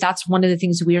think that that's one of the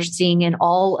things we are seeing in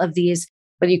all of these,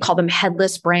 whether you call them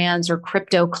headless brands or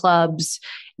crypto clubs,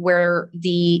 where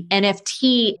the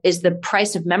NFT is the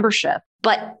price of membership,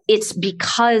 but it's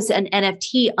because an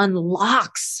NFT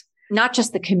unlocks not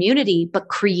just the community, but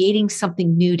creating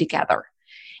something new together.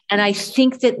 And I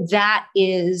think that that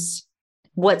is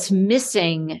what's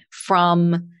missing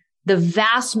from the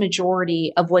vast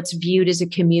majority of what's viewed as a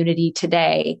community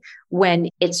today when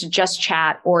it's just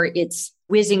chat or it's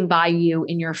whizzing by you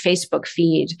in your Facebook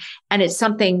feed. And it's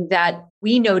something that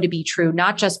we know to be true,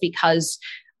 not just because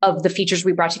of the features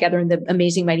we brought together in the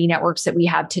amazing Mighty Networks that we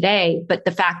have today, but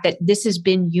the fact that this has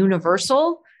been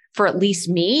universal for at least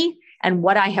me and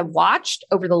what I have watched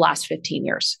over the last 15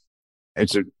 years.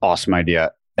 It's an awesome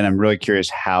idea. And I'm really curious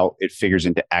how it figures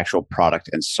into actual product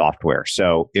and software.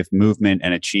 So if movement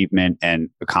and achievement and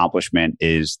accomplishment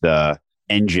is the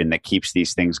engine that keeps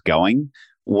these things going,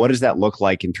 what does that look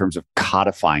like in terms of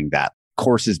codifying that?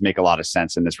 Courses make a lot of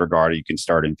sense in this regard. You can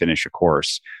start and finish a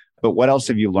course. But what else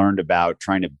have you learned about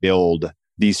trying to build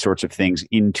these sorts of things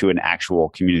into an actual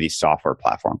community software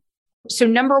platform? So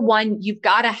number one, you've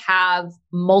got to have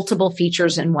multiple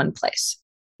features in one place.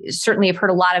 Certainly I've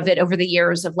heard a lot of it over the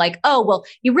years of like, oh, well,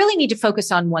 you really need to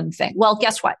focus on one thing. Well,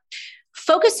 guess what?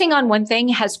 Focusing on one thing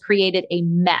has created a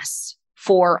mess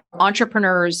for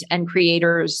entrepreneurs and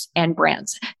creators and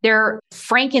brands. They're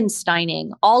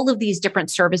Frankensteining all of these different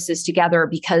services together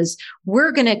because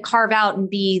we're going to carve out and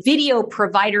be video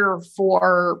provider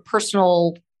for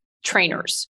personal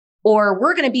trainers, or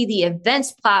we're going to be the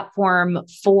events platform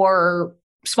for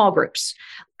small groups.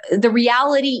 The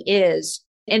reality is,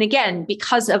 and again,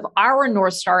 because of our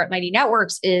North Star at Mighty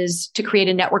Networks is to create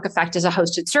a network effect as a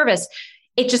hosted service,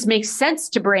 it just makes sense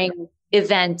to bring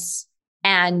events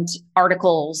and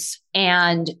articles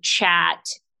and chat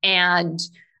and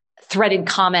threaded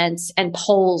comments and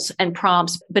polls and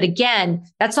prompts. But again,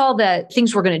 that's all the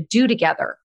things we're going to do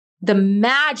together. The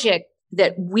magic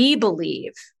that we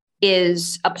believe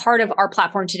is a part of our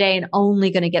platform today and only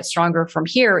going to get stronger from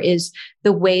here is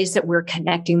the ways that we're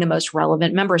connecting the most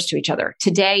relevant members to each other.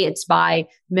 Today, it's by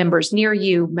members near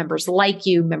you, members like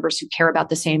you, members who care about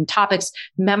the same topics,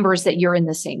 members that you're in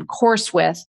the same course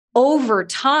with. Over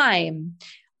time,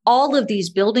 all of these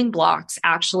building blocks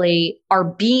actually are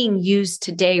being used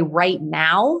today right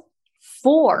now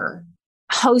for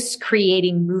hosts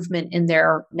creating movement in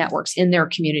their networks, in their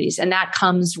communities. And that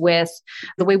comes with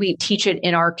the way we teach it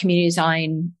in our community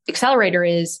design accelerator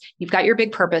is you've got your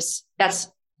big purpose. That's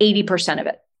 80% of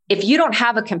it. If you don't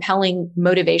have a compelling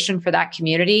motivation for that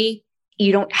community,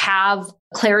 you don't have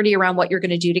clarity around what you're going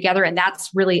to do together. And that's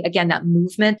really, again, that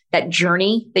movement, that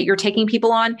journey that you're taking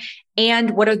people on.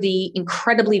 And what are the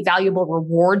incredibly valuable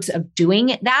rewards of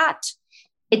doing that?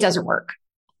 It doesn't work.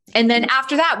 And then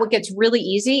after that, what gets really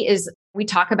easy is we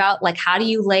talk about like, how do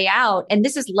you lay out? And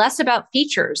this is less about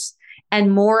features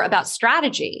and more about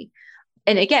strategy.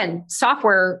 And again,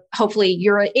 software, hopefully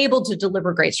you're able to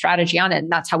deliver great strategy on it.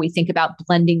 And that's how we think about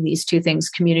blending these two things,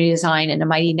 community design and a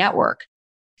Mighty Network.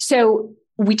 So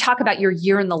we talk about your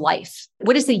year in the life.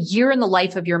 What is the year in the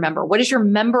life of your member? What is your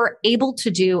member able to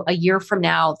do a year from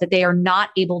now that they are not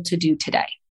able to do today?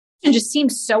 It just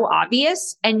seems so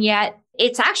obvious. And yet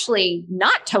it's actually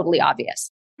not totally obvious.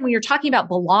 When you're talking about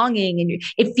belonging and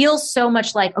it feels so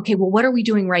much like, okay, well, what are we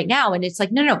doing right now? And it's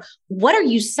like, no. What are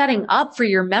you setting up for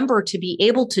your member to be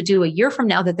able to do a year from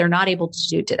now that they're not able to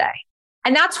do today?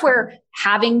 And that's where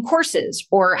having courses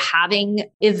or having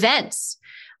events,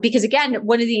 because again,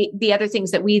 one of the other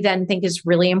things that we then think is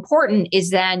really important is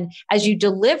then as you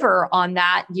deliver on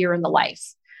that year in the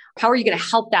life, how are you going to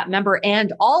help that member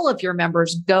and all of your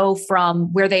members go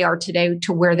from where they are today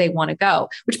to where they want to go?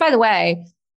 Which, by the way,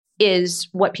 is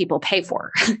what people pay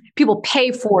for. People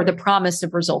pay for the promise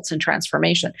of results and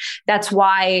transformation. That's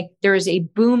why there is a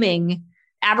booming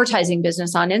advertising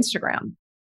business on Instagram.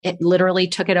 It literally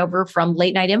took it over from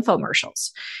late night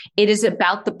infomercials. It is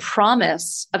about the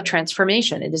promise of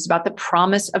transformation. It is about the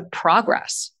promise of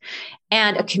progress,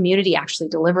 and a community actually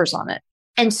delivers on it.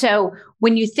 And so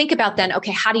when you think about then,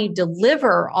 okay, how do you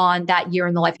deliver on that year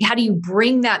in the life? How do you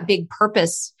bring that big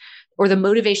purpose or the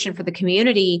motivation for the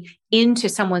community into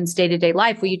someone's day-to-day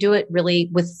life? Well, you do it really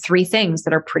with three things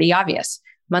that are pretty obvious.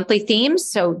 Monthly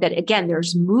themes, so that again,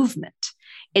 there's movement.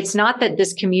 It's not that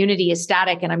this community is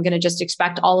static and I'm going to just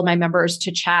expect all of my members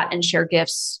to chat and share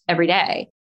gifts every day.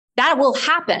 That will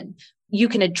happen. You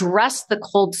can address the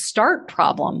cold start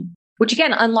problem, which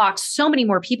again unlocks so many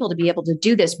more people to be able to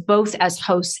do this, both as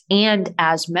hosts and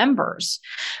as members,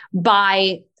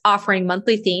 by offering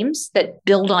monthly themes that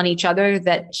build on each other,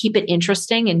 that keep it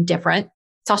interesting and different.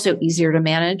 It's also easier to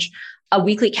manage. A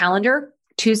weekly calendar,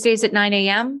 Tuesdays at 9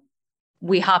 a.m.,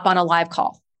 we hop on a live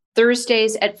call.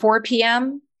 Thursdays at 4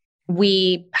 p.m.,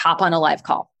 we hop on a live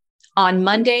call. On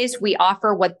Mondays, we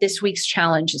offer what this week's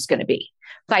challenge is going to be.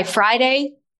 By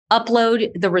Friday,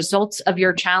 upload the results of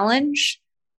your challenge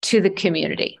to the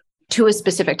community, to a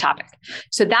specific topic.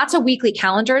 So that's a weekly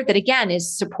calendar that, again,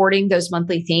 is supporting those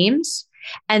monthly themes.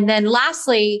 And then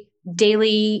lastly,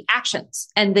 daily actions.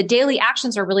 And the daily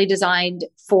actions are really designed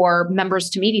for members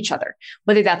to meet each other,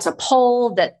 whether that's a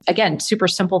poll that, again, super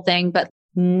simple thing, but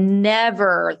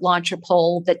never launch a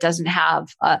poll that doesn't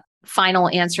have a final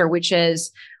answer, which is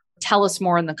tell us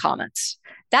more in the comments.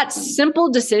 That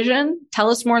simple decision, tell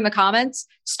us more in the comments,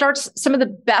 starts some of the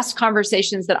best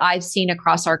conversations that I've seen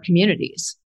across our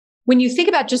communities. When you think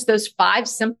about just those 5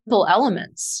 simple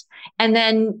elements, and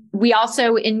then we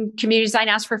also in community design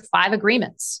ask for 5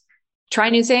 agreements. Try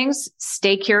new things,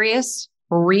 stay curious,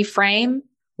 reframe,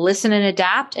 listen and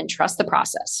adapt, and trust the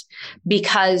process.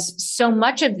 Because so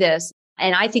much of this,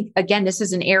 and I think, again, this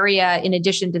is an area in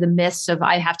addition to the myths of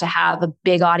I have to have a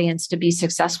big audience to be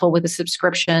successful with a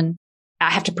subscription.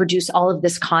 I have to produce all of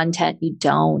this content. You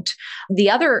don't. The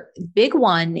other big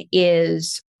one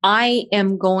is I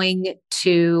am going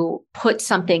to put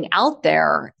something out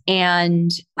there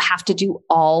and have to do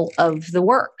all of the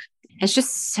work. It's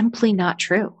just simply not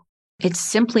true. It's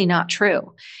simply not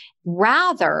true.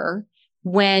 Rather,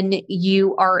 when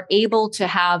you are able to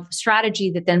have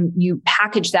strategy that then you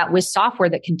package that with software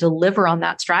that can deliver on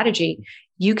that strategy,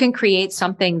 you can create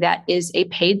something that is a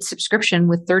paid subscription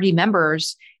with 30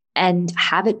 members and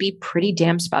have it be pretty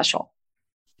damn special.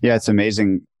 Yeah, it's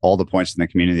amazing, all the points in the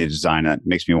community design. That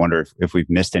makes me wonder if we've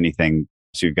missed anything.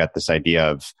 So you've got this idea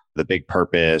of the big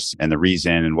purpose and the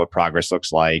reason and what progress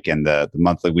looks like and the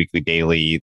monthly, weekly,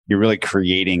 daily. You're really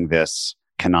creating this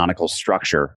canonical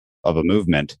structure of a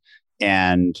movement.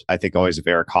 And I think always of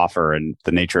Eric Hoffer and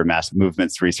the nature of mass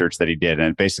movements research that he did. And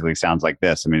it basically sounds like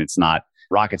this. I mean, it's not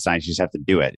rocket science. You just have to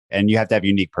do it. And you have to have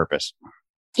unique purpose.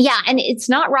 Yeah. And it's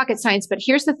not rocket science, but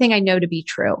here's the thing I know to be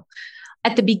true.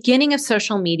 At the beginning of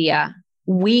social media,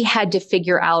 we had to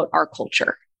figure out our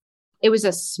culture. It was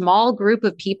a small group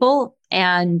of people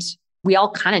and we all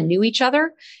kind of knew each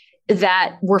other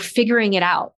that were figuring it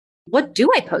out. What do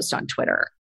I post on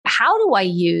Twitter? How do I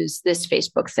use this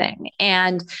Facebook thing?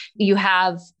 And you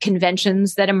have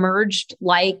conventions that emerged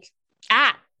like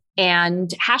 @ and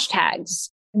hashtags.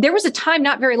 There was a time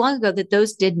not very long ago that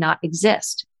those did not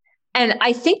exist. And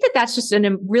I think that that's just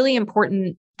a really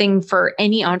important thing for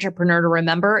any entrepreneur to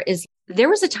remember is there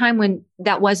was a time when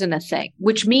that wasn't a thing,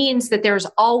 which means that there's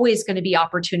always going to be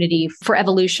opportunity for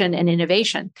evolution and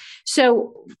innovation.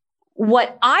 So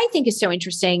what I think is so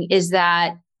interesting is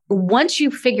that once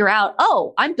you figure out,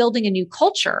 oh, I'm building a new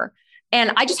culture,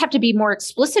 and I just have to be more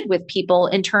explicit with people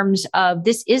in terms of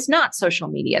this is not social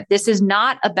media. This is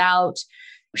not about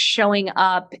showing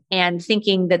up and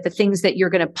thinking that the things that you're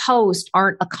going to post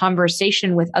aren't a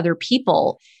conversation with other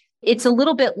people. It's a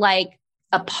little bit like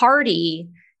a party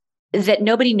that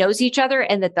nobody knows each other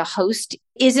and that the host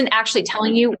isn't actually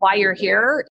telling you why you're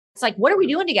here. It's like, what are we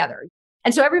doing together?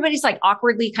 And so everybody's like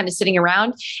awkwardly kind of sitting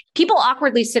around. People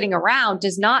awkwardly sitting around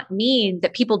does not mean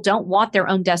that people don't want their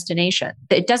own destination.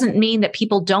 It doesn't mean that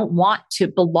people don't want to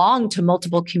belong to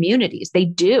multiple communities. They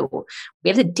do. We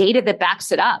have the data that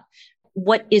backs it up.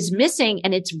 What is missing,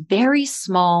 and it's very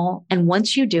small, and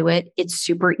once you do it, it's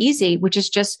super easy, which is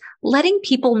just letting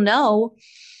people know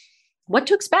what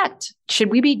to expect.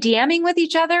 Should we be DMing with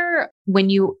each other? When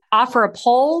you offer a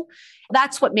poll,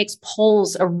 that's what makes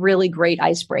polls a really great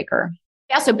icebreaker.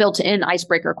 We also built in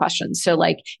icebreaker questions. So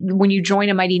like when you join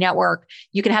a Mighty Network,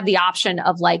 you can have the option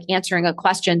of like answering a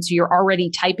question. So you're already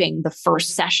typing the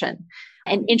first session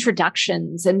and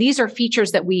introductions. And these are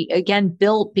features that we, again,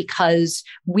 built because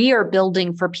we are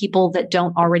building for people that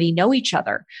don't already know each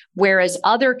other. Whereas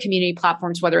other community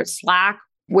platforms, whether it's Slack,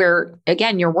 where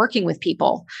again, you're working with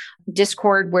people,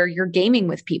 Discord, where you're gaming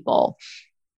with people,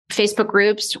 Facebook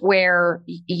groups where,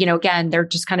 again, they're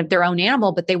just kind of their own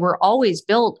animal, but they were always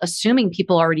built assuming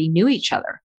people already knew each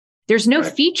other. There's no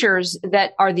features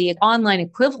that are the online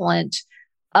equivalent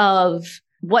of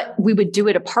what we would do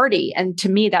at a party. And to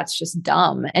me, that's just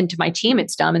dumb. And to my team,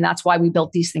 it's dumb. And that's why we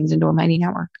built these things into a Mighty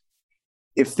Network.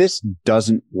 If this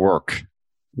doesn't work,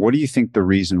 what do you think the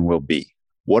reason will be?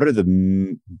 What are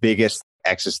the biggest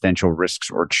existential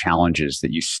risks or challenges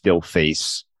that you still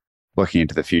face looking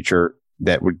into the future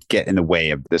that would get in the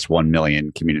way of this 1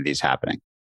 million communities happening?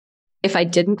 If I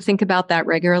didn't think about that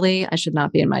regularly, I should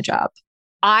not be in my job.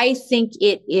 I think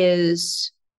it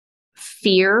is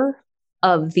fear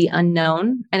of the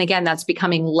unknown. And again, that's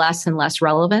becoming less and less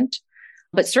relevant.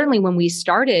 But certainly when we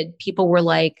started, people were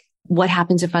like, what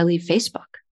happens if I leave Facebook?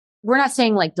 We're not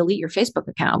saying like delete your Facebook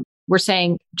account. We're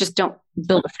saying just don't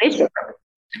build a Facebook.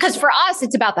 Because for us,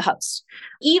 it's about the host.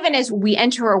 Even as we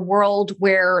enter a world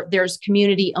where there's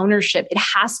community ownership, it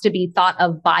has to be thought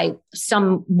of by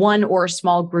one or a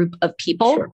small group of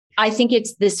people. Sure. I think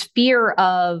it's this fear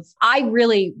of, I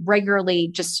really regularly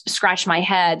just scratch my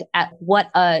head at what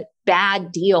a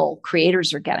bad deal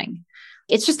creators are getting.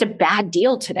 It's just a bad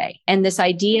deal today. And this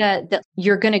idea that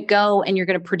you're going to go and you're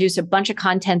going to produce a bunch of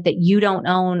content that you don't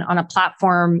own on a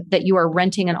platform that you are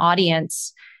renting an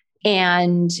audience,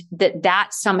 and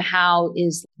that somehow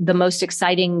is the most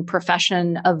exciting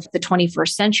profession of the 21st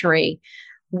century,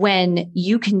 when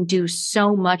you can do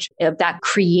so much of that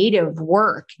creative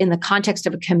work in the context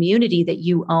of a community that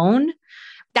you own.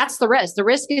 That's the risk. The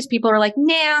risk is people are like,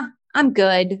 nah, I'm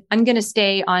good. I'm going to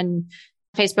stay on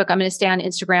Facebook. I'm going to stay on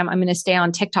Instagram. I'm going to stay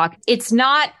on TikTok. It's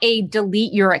not a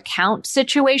delete your account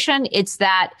situation. It's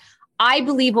that I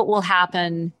believe what will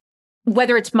happen,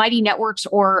 whether it's Mighty Networks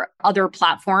or other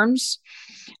platforms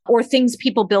or things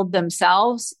people build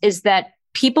themselves, is that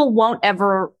people won't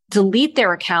ever delete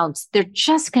their accounts. They're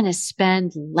just going to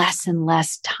spend less and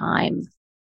less time.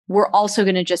 We're also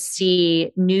going to just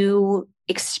see new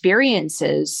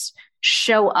experiences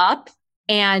show up,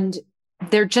 and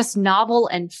they're just novel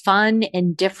and fun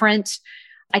and different.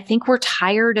 I think we're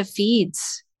tired of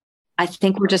feeds. And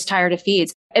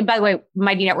by the way,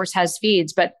 Mighty Networks has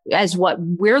feeds, but as what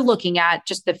we're looking at,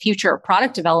 just the future of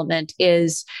product development,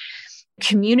 is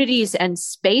communities and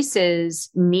spaces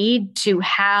need to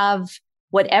have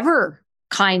whatever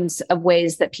kinds of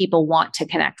ways that people want to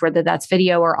connect, whether that's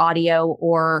video or audio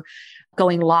or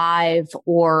going live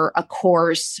or a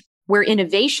course. Where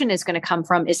innovation is going to come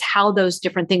from is how those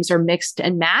different things are mixed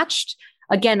and matched.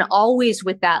 Again, always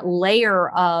with that layer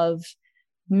of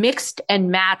mixed and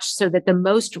matched so that the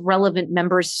most relevant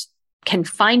members can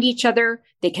find each other,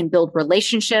 they can build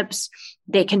relationships,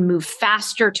 they can move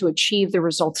faster to achieve the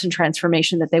results and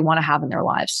transformation that they want to have in their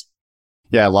lives.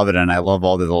 Yeah, I love it. And I love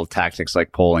all the little tactics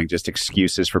like polling, just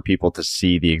excuses for people to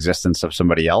see the existence of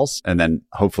somebody else and then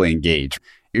hopefully engage.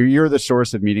 You're the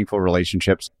source of meaningful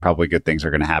relationships. Probably good things are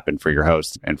going to happen for your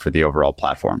host and for the overall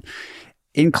platform.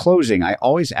 In closing, I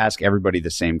always ask everybody the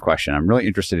same question. I'm really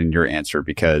interested in your answer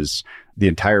because the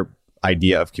entire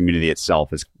idea of community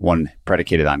itself is one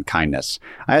predicated on kindness.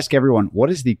 I ask everyone, what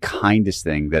is the kindest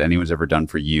thing that anyone's ever done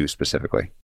for you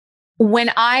specifically?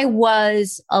 When I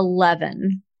was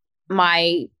 11,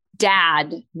 my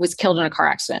dad was killed in a car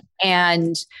accident,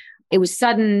 and it was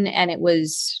sudden, and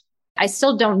I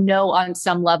still don't know on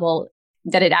some level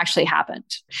that it actually happened.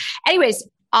 Anyways,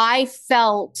 I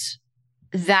felt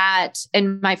that,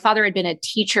 and my father had been a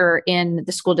teacher in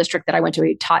the school district that I went to.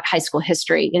 He taught high school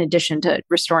history in addition to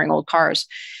restoring old cars.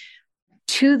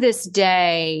 To this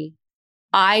day,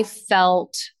 I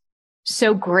felt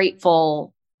so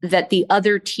grateful that the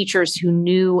other teachers who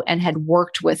knew and had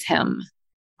worked with him,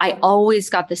 I always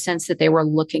got the sense that they were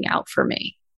looking out for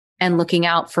me and looking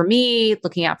out for me,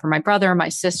 looking out for my brother, my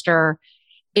sister,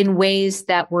 in ways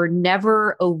that were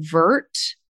never overt,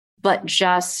 but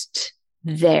just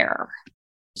there.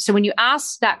 So when you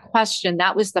asked that question,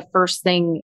 that was the first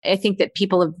thing. I think that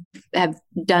people have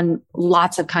done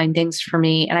lots of kind things for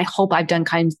me, and I hope I've done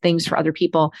kind things for other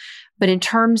people. But in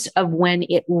terms of when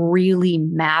it really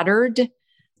mattered,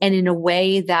 and in a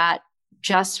way that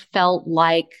just felt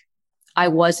like I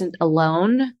wasn't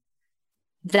alone,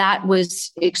 that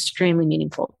was extremely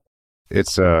meaningful.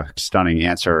 It's a stunning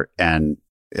answer and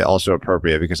also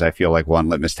appropriate because I feel like one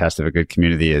litmus test of a good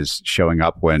community is showing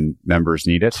up when members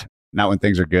need it. Not when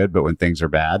things are good, but when things are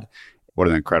bad. What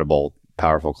an incredible,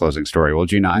 powerful closing story. Well,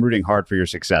 Gina, I'm rooting hard for your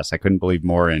success. I couldn't believe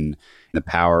more in the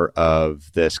power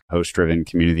of this host-driven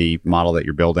community model that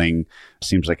you're building.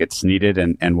 Seems like it's needed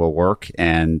and will work.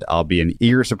 And I'll be an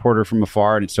eager supporter from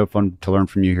afar. And it's so fun to learn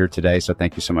from you here today. So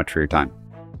thank you so much for your time.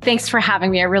 Thanks for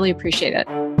having me. I really appreciate it.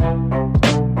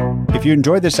 If you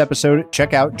enjoyed this episode,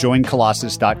 check out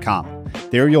joincolossus.com.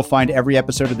 There you'll find every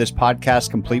episode of this podcast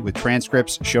complete with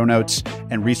transcripts, show notes,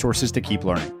 and resources to keep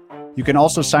learning. You can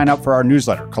also sign up for our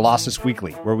newsletter, Colossus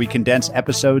Weekly, where we condense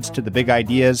episodes to the big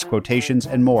ideas, quotations,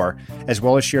 and more, as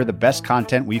well as share the best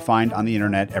content we find on the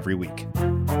internet every week.